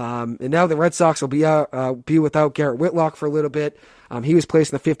 And now the Red Sox will be without Garrett Whitlock for a little bit. He was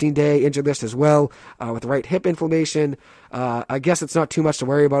placed in the 15-day injured list as well with right hip inflammation. I guess it's not too much to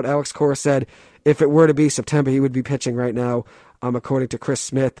worry about. Alex Cora said if it were to be September, he would be pitching right now, according to Chris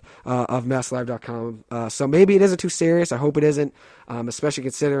Smith of MassLive.com. So maybe it isn't too serious. I hope it isn't, especially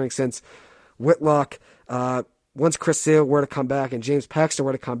considering since Whitlock, once Chris Sale were to come back and James Paxton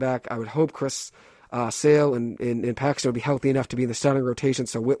were to come back, I would hope Chris Sale and Paxton would be healthy enough to be in the starting rotation,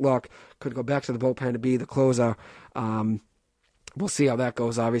 so Whitlock could go back to the bullpen to be the closer. We'll see how that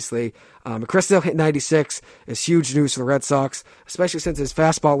goes, obviously. Chris Sale hit 96 is huge news for the Red Sox, especially since his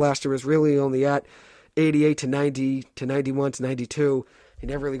fastball last year was really only at 88 to 90 to 91 to 92. He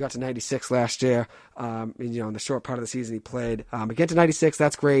never really got to 96 last year. In the short part of the season he played. Again to 96,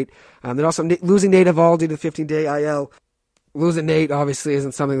 that's great. Then also losing Nate Eovaldi to the 15-day IL. Losing Nate obviously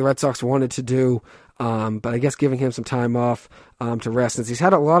isn't something the Red Sox wanted to do, but I guess giving him some time off to rest, since he's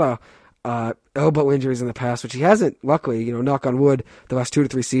had a lot of elbow injuries in the past, which he hasn't, luckily, knock on wood, the last 2 to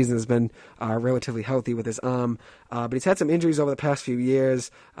 3 seasons has been relatively healthy with his arm. But he's had some injuries over the past few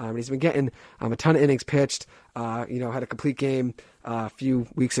years. He's been getting a ton of innings pitched. Had a complete game a few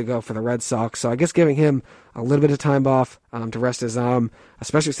weeks ago for the Red Sox. So I guess giving him a little bit of time off to rest his arm,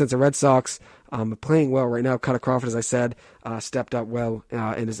 especially since the Red Sox are playing well right now. Cutter Crawford, as I said, stepped up well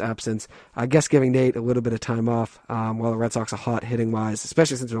in his absence. I guess giving Nate a little bit of time off while the Red Sox are hot hitting-wise,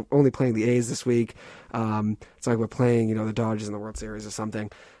 especially since we're only playing the A's this week. It's like we're playing, the Dodgers in the World Series or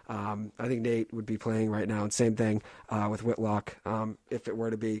something. I think Nate would be playing right now, and same thing with Whitlock if it were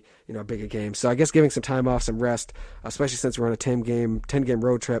to be a bigger game. So I guess giving some time off, some rest, especially since we're on a 10-game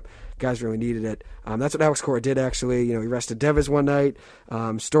road trip, guys really needed it. That's what Alex Cora did, actually. He rested Devers one night,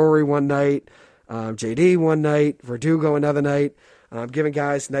 Story one night, JD one night, Verdugo another night, giving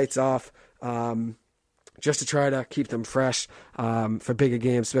guys nights off just to try to keep them fresh for bigger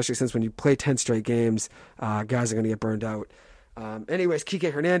games, especially since when you play 10 straight games, guys are going to get burned out. Anyways,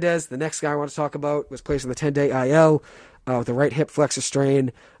 Kike Hernandez, the next guy I want to talk about, was placed on the 10-day IL with a right hip flexor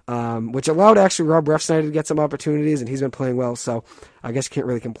strain, which allowed actually Rob Refsnyder to get some opportunities, and he's been playing well, so I guess you can't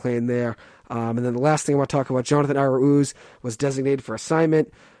really complain there. And then the last thing I want to talk about, Jonathan Arauz was designated for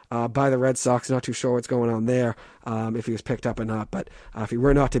assignment by the Red Sox. Not too sure what's going on there, if he was picked up or not, but if he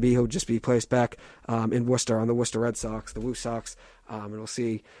were not to be, he'll just be placed back in Worcester on the Worcester Red Sox, the Woo Sox, and we'll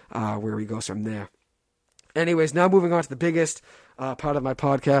see where he goes from there. Anyways, now moving on to the biggest part of my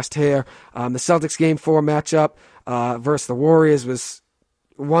podcast here. The Celtics Game 4 matchup versus the Warriors was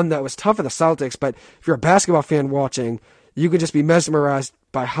one that was tough for the Celtics, but if you're a basketball fan watching, you could just be mesmerized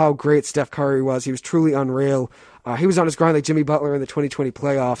by how great Steph Curry was. He was truly unreal. He was on his grind like Jimmy Butler in the 2020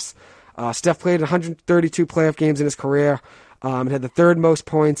 playoffs. Steph played 132 playoff games in his career and had the 3rd most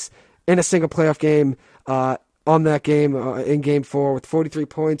points in a single playoff game on that game in Game 4 with 43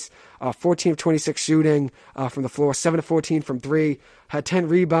 points, 14 of 26 shooting from the floor, 7 of 14 from 3, had 10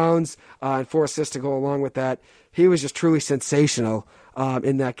 rebounds and 4 assists to go along with that. He was just truly sensational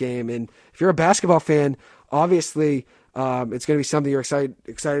in that game. And if you're a basketball fan, obviously it's going to be something you're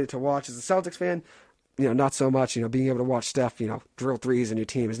excited to watch. As a Celtics fan, not so much. Being able to watch Steph, drill threes on your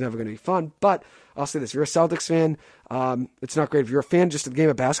team is never going to be fun. But I'll say this: if you're a Celtics fan, it's not great. If you're a fan just of the game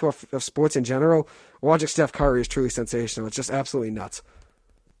of basketball, of sports in general, watching Steph Curry is truly sensational. It's just absolutely nuts.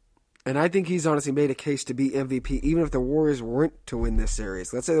 And I think he's honestly made a case to be MVP, even if the Warriors weren't to win this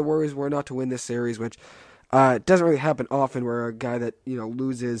series. Let's say the Warriors were not to win this series, which it doesn't really happen often, where a guy that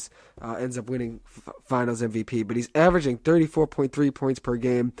loses ends up winning Finals MVP. But he's averaging 34.3 points per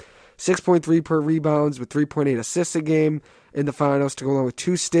game, 6.3 per rebounds, with 3.8 assists a game in the Finals, to go along with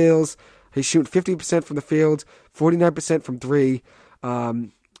 2 steals. He's shooting 50% from the field, 49% from 3.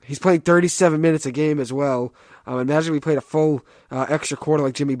 He's playing 37 minutes a game as well. Imagine we played a full extra quarter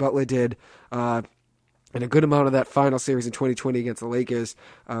like Jimmy Butler did, and a good amount of that final series in 2020 against the Lakers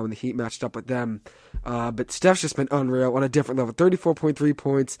when the Heat matched up with them. But Steph's just been unreal on a different level. 34.3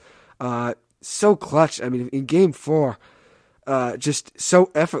 points, so clutch. I mean, in Game 4, just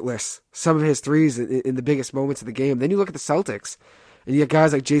so effortless. Some of his threes in the biggest moments of the game. Then you look at the Celtics, and you got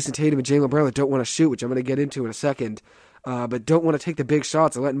guys like Jayson Tatum and Jaylen Brown that don't want to shoot, which I'm going to get into in a second, but don't want to take the big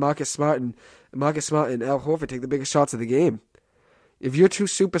shots and let Marcus Smart and Al Horford take the biggest shots of the game. If you're 2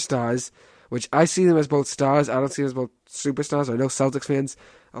 superstars, which I see them as both stars, I don't see them as both superstars. I know Celtics fans,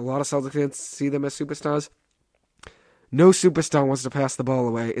 a lot of Celtics fans see them as superstars. No superstar wants to pass the ball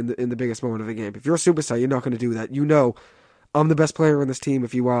away in the biggest moment of the game. If you're a superstar, you're not going to do that. I'm the best player on this team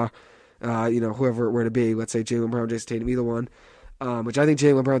if you are, whoever it were to be. Let's say Jaylen Brown, Jayson Tatum, either one. Which I think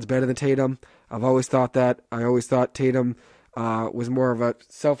Jaylen Brown's better than Tatum. I've always thought that. I always thought Tatum was more of a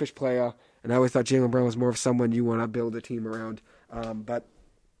selfish player, and I always thought Jaylen Brown was more of someone you want to build a team around. But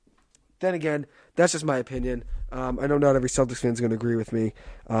then again, that's just my opinion. I know not every Celtics fan is going to agree with me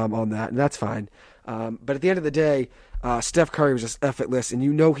on that, and that's fine. But at the end of the day, Steph Curry was just effortless, and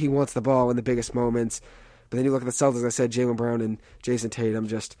he wants the ball in the biggest moments. But then you look at the Celtics, I said Jaylen Brown and Jayson Tatum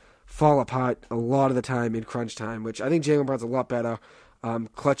just fall apart a lot of the time in crunch time, which I think Jaylen Brown's a lot better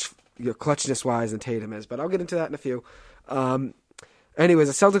clutchness-wise than Tatum is. But I'll get into that in a few. Anyways,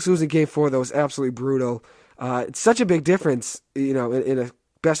 the Celtics losing Game 4, though, was absolutely brutal. It's such a big difference, in a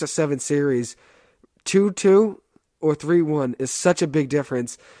best-of-7 series. 2-2 or 3-1 is such a big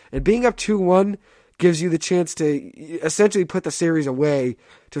difference. And being up 2-1 gives you the chance to essentially put the series away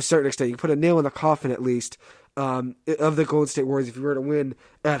to a certain extent. You put a nail in the coffin, at least, of the Golden State Warriors if you were to win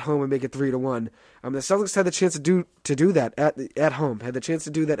at home and make it 3-1. The Celtics had the chance to do that at home. Had the chance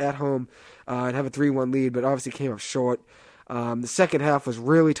to do that at home and have a 3-1 lead, but obviously came up short. The second half was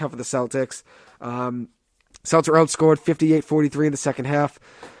really tough for the Celtics. Celtics were outscored 58-43 in the second half.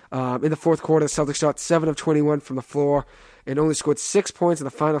 In the fourth quarter, the Celtics shot 7 of 21 from the floor and only scored 6 points in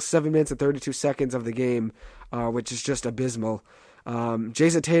the final 7 minutes and 32 seconds of the game, which is just abysmal.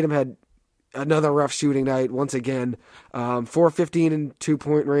 Jayson Tatum had another rough shooting night once again. 4-15 in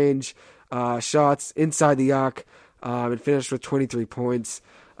 2-point range shots inside the arc, and finished with 23 points.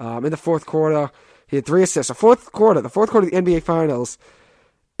 In the fourth quarter, he had 3 assists. The fourth quarter of the NBA Finals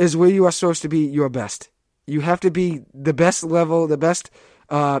is where you are supposed to be your best. You have to be the best level, the best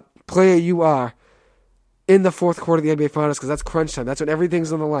player you are in the fourth quarter of the NBA Finals, because that's crunch time. That's when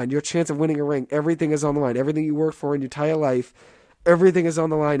everything's on the line. Your chance of winning a ring, everything is on the line. Everything you worked for in your entire life, everything is on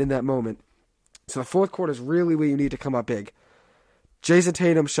the line in that moment. So the fourth quarter is really where you need to come up big. Jayson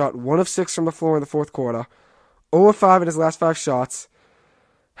Tatum shot 1 of 6 from the floor in the fourth quarter, 0 of 5 in his last 5 shots,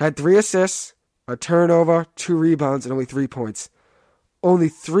 had 3 assists, a turnover, 2 rebounds, and only 3 points. Only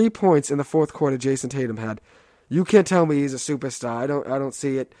 3 points in the fourth quarter Jayson Tatum had. You can't tell me he's a superstar. I don't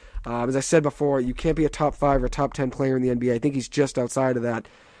see it. As I said before, you can't be a top 5 or top 10 player in the NBA. I think he's just outside of that.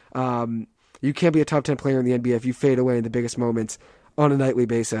 You can't be a top 10 player in the NBA if you fade away in the biggest moments on a nightly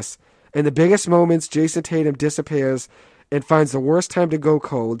basis. In the biggest moments, Jayson Tatum disappears and finds the worst time to go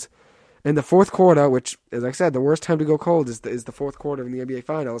cold. In the fourth quarter, which, as I said, the worst time to go cold is the fourth quarter in the NBA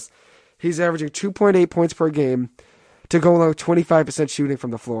Finals, he's averaging 2.8 points per game to go along with 25% shooting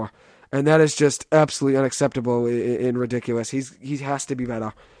from the floor. And that is just absolutely unacceptable and ridiculous. He has to be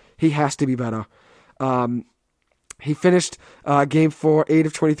better. He has to be better. He finished Game 4, 8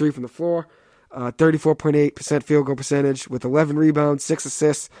 of 23 from the floor, 34.8% field goal percentage with 11 rebounds, 6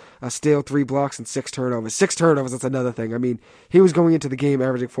 assists, a steal, 3 blocks, and 6 turnovers. 6 turnovers, that's another thing. I mean, he was going into the game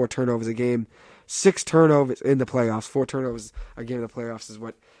averaging 4 turnovers a game. 6 turnovers in the playoffs. 4 turnovers a game in the playoffs is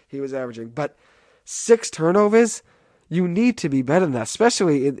what he was averaging. But 6 turnovers, You need to be better than that,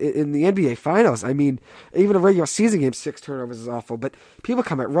 especially in the NBA Finals. I mean, even a regular season game, 6 turnovers is awful. But people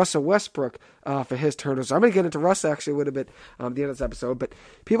come at Russell Westbrook for his turnovers. I'm going to get into Russ actually a little bit at the end of this episode. But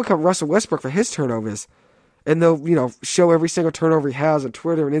people come at Russell Westbrook for his turnovers. And they'll, show every single turnover he has on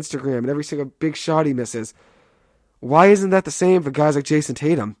Twitter and Instagram and every single big shot he misses. Why isn't that the same for guys like Jayson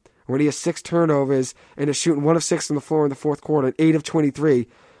Tatum? When he has 6 turnovers and is shooting 1 of 6 from the floor in the fourth quarter and 8 of 23,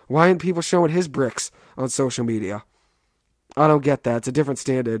 why aren't people showing his bricks on social media? I don't get that. It's a different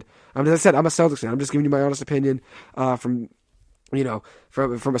standard. As I said, I'm a Celtics fan. I'm just giving you my honest opinion from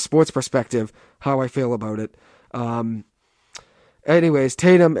a sports perspective, how I feel about it. Anyways,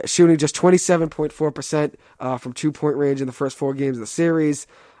 Tatum shooting just 27.4% from 2-point range in the first 4 games of the series,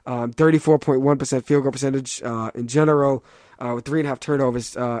 34.1% field goal percentage in general, with 3.5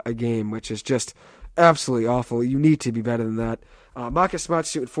 turnovers a game, which is just absolutely awful. You need to be better than that. Marcus Smart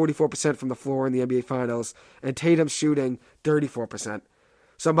shooting 44% from the floor in the NBA Finals, and Tatum shooting 34%.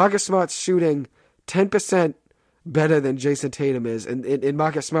 So Marcus Smart's shooting 10% better than Jayson Tatum is, and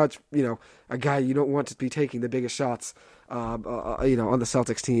Marcus Smart's, a guy you don't want to be taking the biggest shots, on the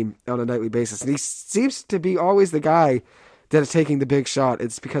Celtics team on a nightly basis. And he seems to be always the guy that is taking the big shot.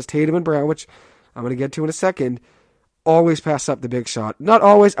 It's because Tatum and Brown, which I'm going to get to in a second, always pass up the big shot. Not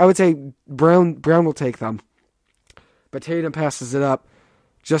always. I would say Brown will take them. But Tatum passes it up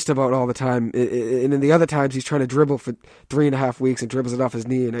just about all the time. And in the other times, he's trying to dribble for 3.5 weeks and dribbles it off his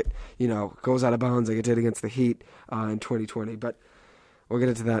knee, and it, goes out of bounds like it did against the Heat in 2020. But we'll get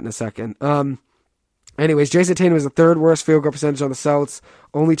into that in a second. Anyways, Jayson Tatum is the 3rd worst field goal percentage on the Celtics,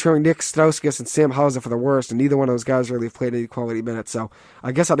 only trailing Nick Stauskas and Sam Hauser for the worst, and neither one of those guys really have played any quality minutes. So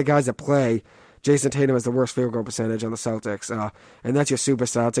I guess out of the guys that play, Jayson Tatum has the worst field goal percentage on the Celtics, and that's your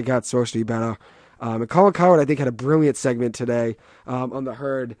superstar. It's a guy that's supposed to be better. And Colin Cowherd, I think, had a brilliant segment today on The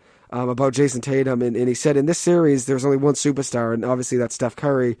Herd about Jayson Tatum, and he said in this series there's only one superstar, and obviously that's Steph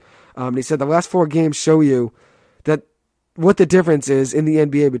Curry. And he said the last 4 games show you that what the difference is in the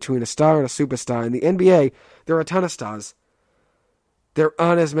NBA between a star and a superstar. In the NBA, there are a ton of stars. There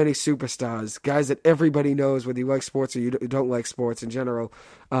aren't as many superstars, guys that everybody knows whether you like sports or you don't like sports in general.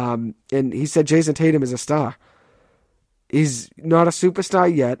 And he said Jayson Tatum is a star. He's not a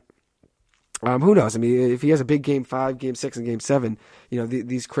superstar yet. Who knows? I mean, if he has a big Game 5, Game 6, and Game 7,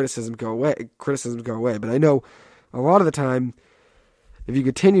 these criticisms go away. But I know a lot of the time, if you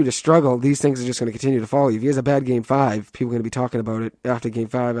continue to struggle, these things are just going to continue to follow you. If he has a bad Game 5, people are going to be talking about it after Game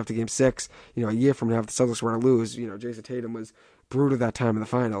 5, after Game 6. A year from now, if the Celtics were to lose, Jayson Tatum was brutal that time in the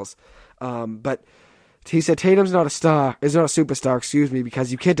finals. But he said Tatum's not a superstar,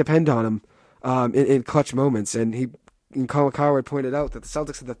 because you can't depend on him in clutch moments. And Colin Cowherd pointed out that the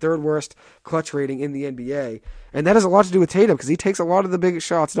Celtics have the 3rd worst clutch rating in the NBA. And that has a lot to do with Tatum, because he takes a lot of the big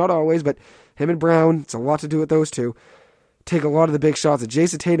shots. Not always, but him and Brown, it's a lot to do with those two. Take a lot of the big shots. And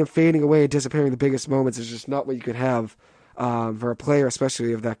Jayson Tatum fading away and disappearing the biggest moments is just not what you could have for a player,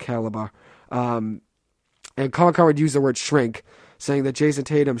 especially of that caliber. And Colin Cowherd used the word shrink, saying that Jayson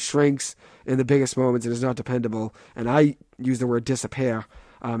Tatum shrinks in the biggest moments and is not dependable. And I use the word disappear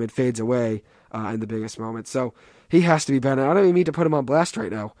and fades away in the biggest moments. So he has to be better. I don't even mean to put him on blast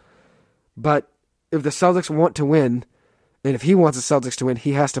right now. But if the Celtics want to win, and if he wants the Celtics to win,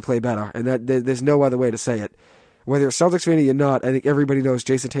 he has to play better. And there's no other way to say it. Whether you're a Celtics fan or you're not, I think everybody knows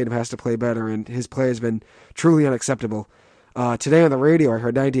Jayson Tatum has to play better, and his play has been truly unacceptable. Today on the radio, I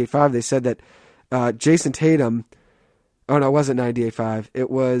heard 98.5, they said that Jayson Tatum, oh no, it wasn't 98.5, it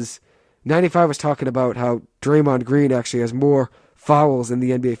was, 95 was talking about how Draymond Green actually has more fouls in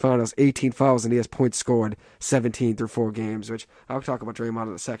the NBA Finals, 18 fouls, and he has points scored, 17 through 4 games, which I'll talk about Draymond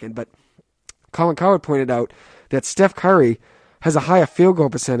in a second. But Colin Cowherd pointed out that Steph Curry has a higher field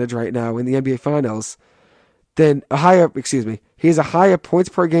goal percentage right now in the NBA Finals he has a higher points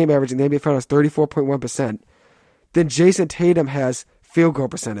per game average in the NBA Finals, 34.1%, than Jayson Tatum has field goal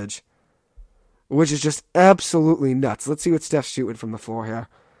percentage, which is just absolutely nuts. Let's see what Steph's shooting from the floor here.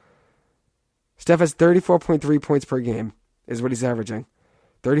 Steph has 34.3 points per game, is what he's averaging.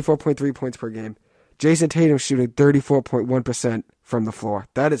 34.3 points per game. Jayson Tatum's shooting 34.1% from the floor.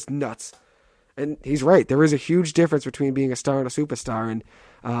 That is nuts. And he's right. There is a huge difference between being a star and a superstar. And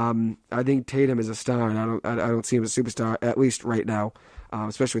I think Tatum is a star, and I don't see him as a superstar, at least right now,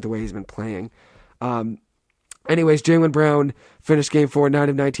 especially with the way he's been playing. Anyways, Jaylen Brown finished Game 4, 9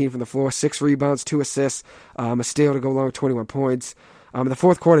 of 19 from the floor, 6 rebounds, 2 assists, a steal to go along with 21 points. In the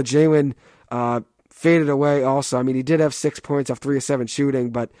fourth quarter, Jaylen faded away also. I mean, he did have 6 points off 3 of 7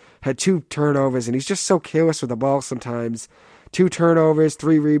 shooting, but had 2 turnovers, and he's just so careless with the ball sometimes. 2 turnovers,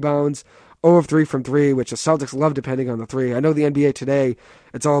 3 rebounds, 0 of 3 from 3, which the Celtics love depending on the 3. I know the NBA today,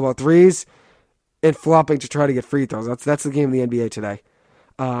 it's all about threes. and flopping to try to get free throws. That's the game in the NBA today.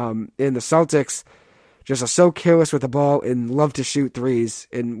 And the Celtics just are so careless with the ball and love to shoot threes.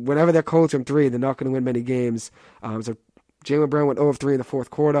 And whenever they're cold from three, they're not going to win many games. So Jaylen Brown went 0 of 3 in the fourth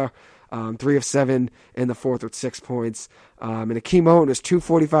quarter, 3 of 7 in the fourth with 6 points. And a key moment was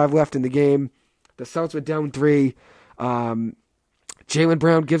 2:45 left in the game. The Celtics were down 3. Jaylen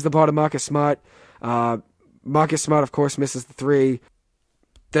Brown gives the ball to Marcus Smart. Marcus Smart, of course, misses the 3.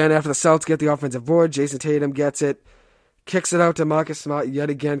 Then after the Celtics get the offensive board, Jayson Tatum gets it, kicks it out to Marcus Smart yet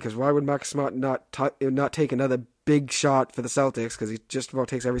again, because why would Marcus Smart not take another big shot for the Celtics, because he just about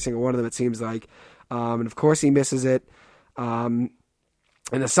takes every single one of them, it seems like. And of course he misses it. And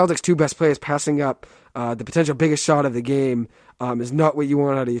the Celtics' 2 best players passing up the potential biggest shot of the game is not what you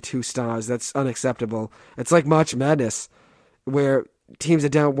want out of your 2 stars. That's unacceptable. It's like March Madness, where teams are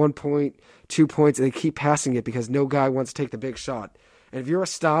down 1 point, 2 points, and they keep passing it because no guy wants to take the big shot. And if you're a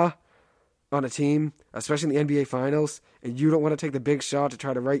star on a team, especially in the NBA Finals, and you don't want to take the big shot to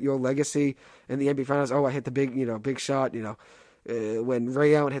try to write your legacy in the NBA Finals, I hit the big shot, when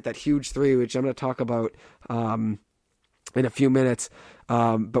Ray Allen hit that huge 3, which I'm going to talk about in a few minutes.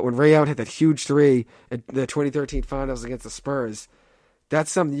 But when Ray Allen hit that huge 3 in the 2013 Finals against the Spurs,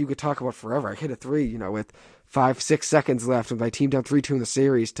 that's something you could talk about forever. I hit a 3, with 5-6 seconds left with my team down 3-2 in the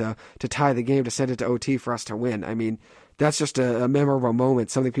series to tie the game, to send it to OT for us to win. I mean, that's just a memorable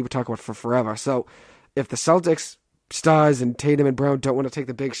moment, something people talk about for forever. So if the Celtics stars and Tatum and Brown don't want to take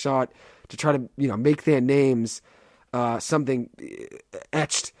the big shot to try to, make their names something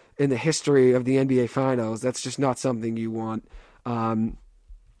etched in the history of the NBA Finals, that's just not something you want.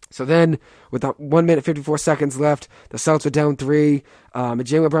 So then, with 1 minute 54 seconds left, the Celtics are down 3. And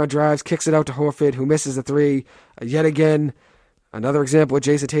Jaylen Brown drives, kicks it out to Horford, who misses the 3. Yet again, another example of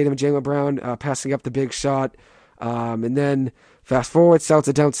Jayson Tatum and Jaylen Brown passing up the big shot. And then, fast forward, Celtics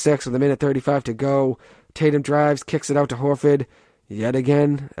are down 6 with 1:35 to go. Tatum drives, kicks it out to Horford. Yet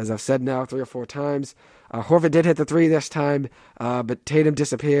again, as I've said now 3 or 4 times. Horford did hit the 3 this time, but Tatum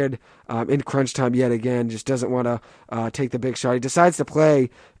disappeared in crunch time yet again. Just doesn't want to take the big shot. He decides to play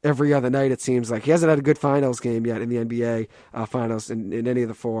every other night, it seems like. He hasn't had a good finals game yet in the NBA Finals in any of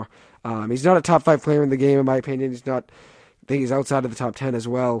the 4. He's not a top 5 player in the game, in my opinion. I think he's outside of the top 10 as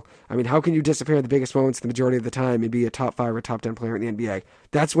well. I mean, how can you disappear in the biggest moments the majority of the time and be a top 5 or top 10 player in the NBA?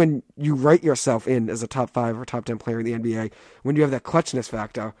 That's when you write yourself in as a top 5 or top 10 player in the NBA, when you have that clutchness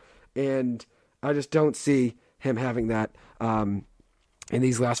factor. And I just don't see him having that in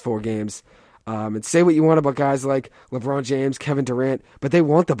these last 4 games. And say what you want about guys like LeBron James, Kevin Durant, but they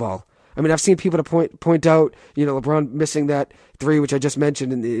want the ball. I mean, I've seen people to point out, LeBron missing that 3, which I just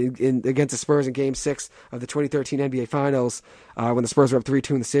mentioned in against the Spurs in Game 6 of the 2013 NBA Finals, when the Spurs were up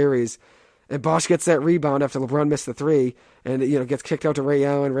 3-2 in the series. And Bosh gets that rebound after LeBron missed the 3, and gets kicked out to Ray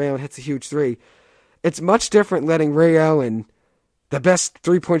Allen. Ray Allen hits a huge 3. It's much different letting Ray Allen, the best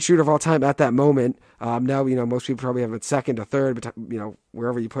 3-point shooter of all time at that moment. Now, most people probably have it second or third, but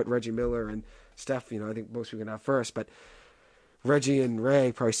wherever you put Reggie Miller and Steph, I think most people can have first, but Reggie and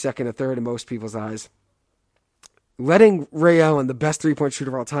Ray probably second or third in most people's eyes. Letting Ray Allen, the best 3-point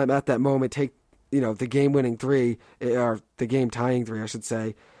shooter of all time at that moment, take the game-winning 3, or the game-tying 3, I should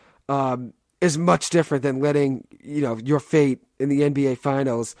say, is much different than letting your fate in the NBA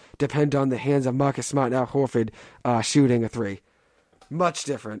Finals depend on the hands of Marcus Smart and Al Horford shooting a 3. Much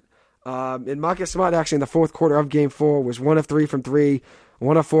different. And Marcus Smart, actually, in the fourth quarter of Game 4, was 1 of 3 from 3,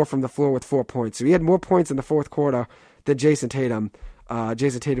 1 of 4 from the floor with 4 points. So he had more points in the fourth quarter than Jayson Tatum.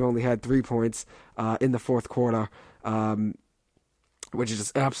 Jayson Tatum only had 3 points in the fourth quarter, which is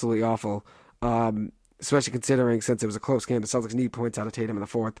just absolutely awful, especially considering since it was a close game, the Celtics need points out of Tatum in the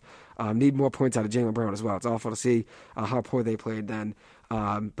fourth, need more points out of Jaylen Brown as well. It's awful to see how poor they played then.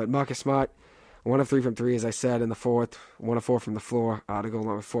 But Marcus Smart, 1 of 3 from 3, as I said, in the fourth, 1 of 4 from the floor to go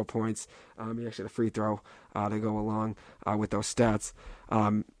along with 4 points. He actually had a free throw to go along with those stats.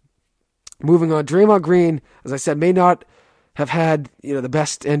 Moving on, Draymond Green, as I said, may not have had the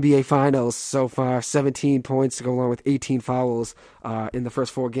best NBA Finals so far. 17 points to go along with 18 fouls in the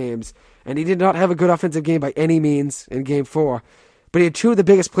first 4 games, and he did not have a good offensive game by any means in Game 4. But he had 2 of the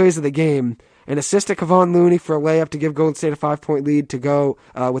biggest plays of the game: an assist to Kevon Looney for a layup to give Golden State a 5-point lead to go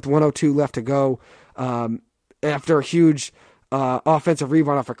with 1:02 left to go. After a huge offensive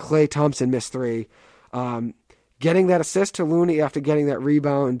rebound off a Klay Thompson missed 3, getting that assist to Looney after getting that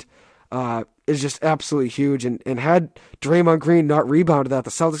rebound is just absolutely huge. And had Draymond Green not rebounded that,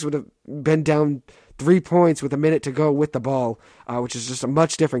 the Celtics would have been down 3 points with a minute to go with the ball, which is just a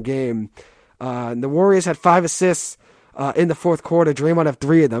much different game. And the Warriors had 5 assists in the fourth quarter. Draymond had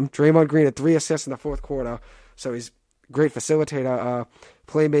 3 of them. Draymond Green had 3 assists in the fourth quarter, so he's a great facilitator.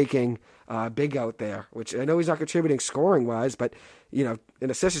 playmaking big out there, which I know he's not contributing scoring-wise, but, an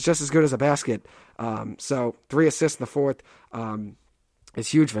assist is just as good as a basket. So 3 assists in the fourth is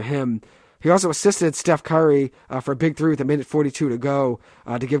huge for him. He also assisted Steph Curry for a big 3 with a minute 42 to go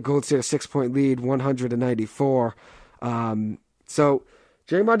to give Golden State a 6-point lead, 194. So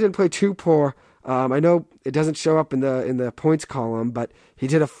Draymond didn't play too poor. I know it doesn't show up in the points column, but he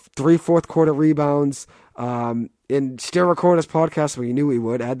did 3 fourth quarter rebounds. And still record his podcast, so he knew he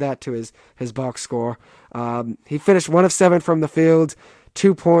would. Add that to his box score. He finished 1 of 7 from the field,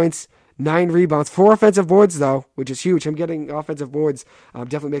 2 points, 9 rebounds, 4 offensive boards though, which is huge. Him getting offensive boards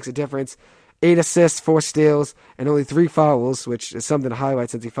definitely makes a difference. 8 assists, 4 steals, and only 3 fouls, which is something to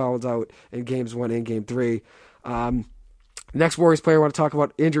highlight since he fouled out in games 1 and game 3. Next Warriors player I want to talk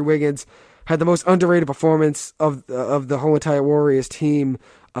about, Andrew Wiggins, had the most underrated performance of the whole entire Warriors team.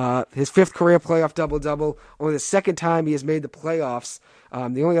 His 5th career playoff double-double, only the 2nd time he has made the playoffs.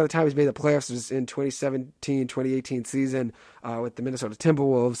 The only other time he's made the playoffs was in 2017-2018 season with the Minnesota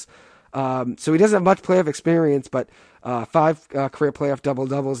Timberwolves. So he doesn't have much playoff experience, but 5 career playoff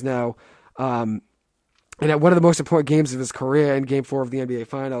double-doubles now. And at one of the most important games of his career in Game 4 of the NBA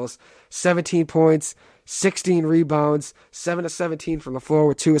Finals, 17 points, 16 rebounds, 7 of 17 from the floor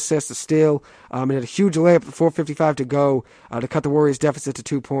with 2 assists, a steal, and had a huge layup with 4:55 to go to cut the Warriors' deficit to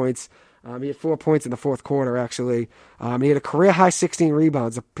 2 points. He had 4 points in the fourth quarter, actually. He had a career-high 16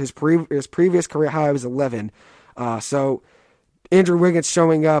 rebounds. His previous career high was 11. So Andrew Wiggins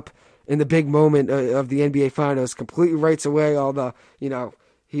showing up in the big moment of the NBA Finals completely writes away all the,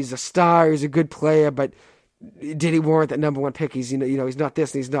 he's a star, he's a good player, but did he warrant that number 1 pick? He's, he's not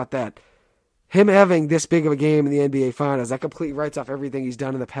this and he's not that. Him having this big of a game in the NBA Finals, that completely writes off everything he's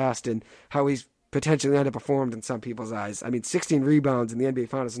done in the past and how he's potentially underperformed in some people's eyes. I mean, 16 rebounds in the NBA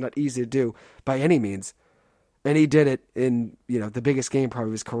Finals is not easy to do by any means. And he did it in, the biggest game probably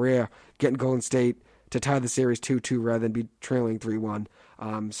of his career, getting Golden State to tie the series 2-2 rather than be trailing 3-1.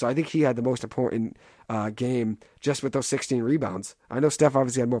 So I think he had the most important game just with those 16 rebounds. I know Steph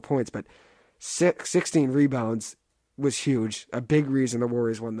obviously had more points, but 16 rebounds was huge. A big reason the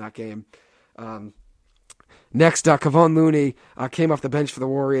Warriors won that game. Next, Kevon Looney came off the bench for the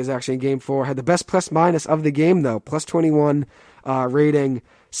Warriors actually in Game 4. Had the best plus-minus of the game, though. Plus 21 rating,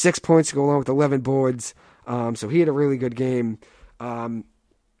 6 points to go along with 11 boards. So he had a really good game.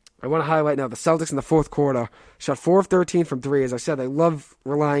 I want to highlight now the Celtics in the fourth quarter. Shot 4 of 13 from 3. As I said, they love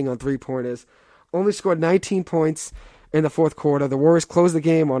relying on 3-pointers. Only scored 19 points in the fourth quarter. The Warriors closed the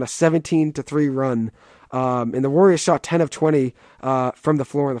game on a 17-3 run. And the Warriors shot 10 of 20 from the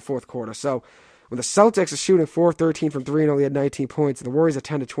floor in the fourth quarter. So when the Celtics are shooting 4 of 13 from 3 and only had 19 points, and the Warriors are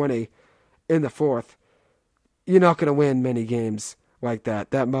 10 of 20 in the fourth, you're not going to win many games like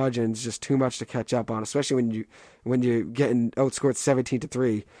that. That margin is just too much to catch up on, especially when you're getting outscored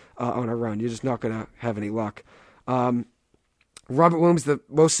 17-3 on a run. You're just not going to have any luck. Robert Williams, the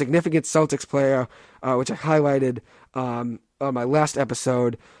most significant Celtics player, which I highlighted on my last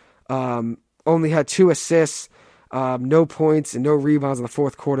episode, only had 2 assists, no points, and no rebounds in the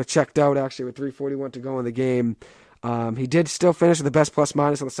fourth quarter. Checked out, actually, with 3:41 to go in the game. He did still finish with the best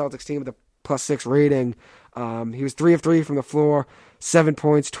plus-minus on the Celtics team with a +6 rating. He was 3 of 3 from the floor, 7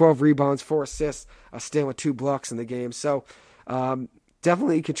 points, 12 rebounds, 4 assists, staying with 2 blocks in the game. So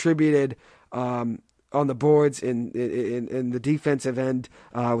definitely contributed on the boards in the defensive end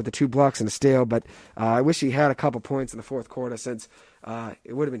with the 2 blocks and a steal. But I wish he had a couple points in the fourth quarter since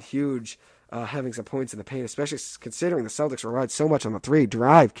it would have been huge having some points in the paint, especially considering the Celtics relied so much on the 3.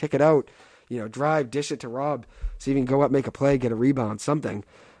 Drive, kick it out, drive, dish it to Rob, see if he can go up, make a play, get a rebound, something.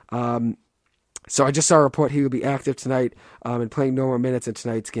 So I just saw a report he will be active tonight and playing no more minutes in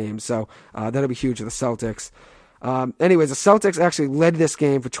tonight's game. So that'll be huge for the Celtics. Anyways, the Celtics actually led this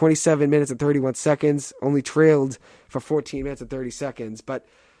game for 27 minutes and 31 seconds, only trailed for 14 minutes and 30 seconds. But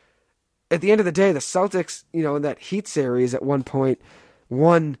at the end of the day, the Celtics, in that Heat series at one point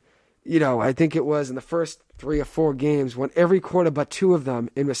won, I think it was in the first 3 or 4 games, won every quarter but 2 of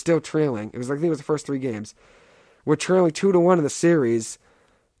them and was still trailing. I think it was the first 3 games. We're trailing 2-1 in the series,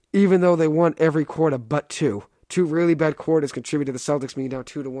 even though they won every quarter but 2. 2 really bad quarters contributed to the Celtics being down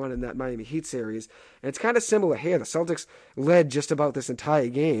 2-1 in that Miami Heat series. And it's kind of similar here. The Celtics led just about this entire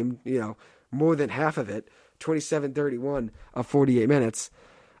game, more than half of it, 27-31 of 48 minutes.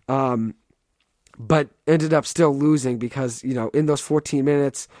 But ended up still losing because, in those 14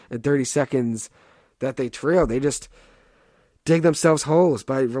 minutes and 30 seconds that they trailed, they just dig themselves holes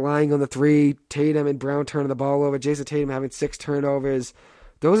by relying on the 3, Tatum and Brown turning the ball over, Jayson Tatum having 6 turnovers.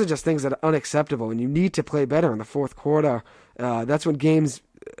 Those are just things that are unacceptable, and you need to play better in the fourth quarter. That's when games,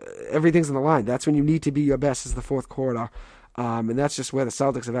 everything's on the line. That's when you need to be your best is the fourth quarter. And that's just where the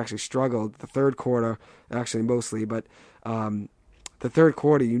Celtics have actually struggled. The third quarter, actually mostly, but the third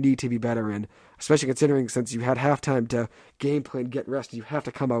quarter you need to be better in, especially considering since you had halftime to game plan, get rested, you have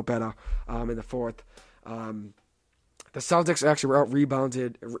to come out better in the fourth. The Celtics actually were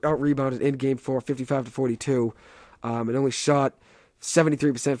out-rebounded in Game 4, 55-42, and only shot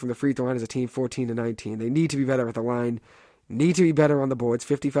 73% from the free throw line as a team, 14-19. They need to be better at the line, need to be better on the boards.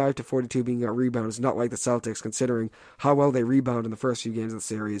 55-42 being out-rebounded is not like the Celtics, considering how well they rebound in the first few games of the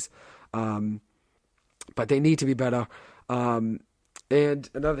series. But they need to be better. And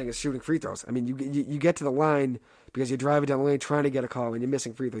another thing is shooting free throws. I mean, you get to the line because you're driving down the lane trying to get a call and you're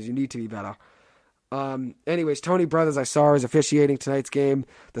missing free throws. You need to be better. Anyways, Tony Brothers, I saw, is officiating tonight's game.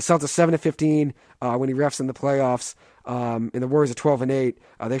 The Celtics 7-15 when he refs in the playoffs, and the Warriors are 12-8.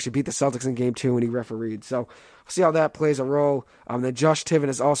 They actually beat the Celtics in Game 2 when he refereed. So we'll see how that plays a role. Then Josh Tiven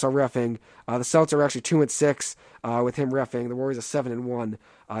is also reffing. The Celtics are actually 2-6 with him reffing. The Warriors are 7-1.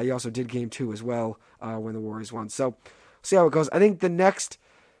 He also did Game 2 as well when the Warriors won. So we'll see how it goes. I think the next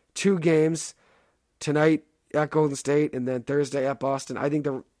two games, tonight at Golden State and then Thursday at Boston, I think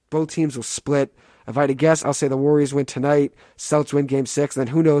both teams will split. If I had to guess, I'll say the Warriors win tonight, Celtics win Game 6, and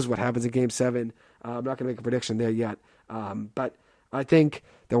then who knows what happens in Game 7. I'm not going to make a prediction there yet. But I think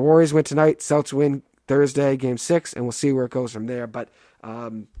the Warriors win tonight, Celtics win Thursday, Game 6, and we'll see where it goes from there. But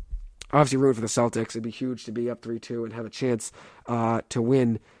obviously rooting for the Celtics. It'd be huge to be up 3-2 and have a chance to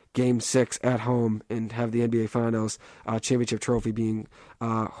win Game 6 at home and have the NBA Finals championship trophy being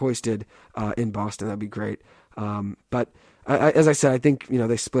hoisted in Boston. That'd be great. But as I said, I think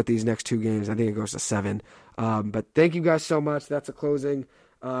they split these next two games. I think it goes to 7. But thank you guys so much. That's a closing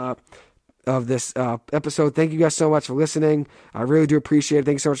of this episode. Thank you guys so much for listening. I really do appreciate it.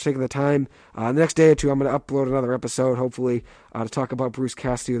 Thank you so much for taking the time. The next day or two, I'm going to upload another episode, hopefully, to talk about Bruce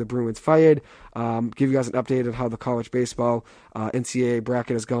Cassidy, the Bruins fired. Give you guys an update on how the college baseball NCAA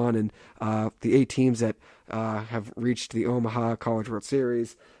bracket has gone and the 8 teams that have reached the Omaha College World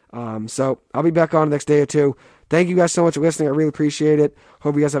Series. So I'll be back on the next day or two. Thank you guys so much for listening. I really appreciate it.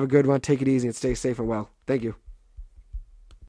 Hope you guys have a good one. Take it easy and stay safe and well. Thank you.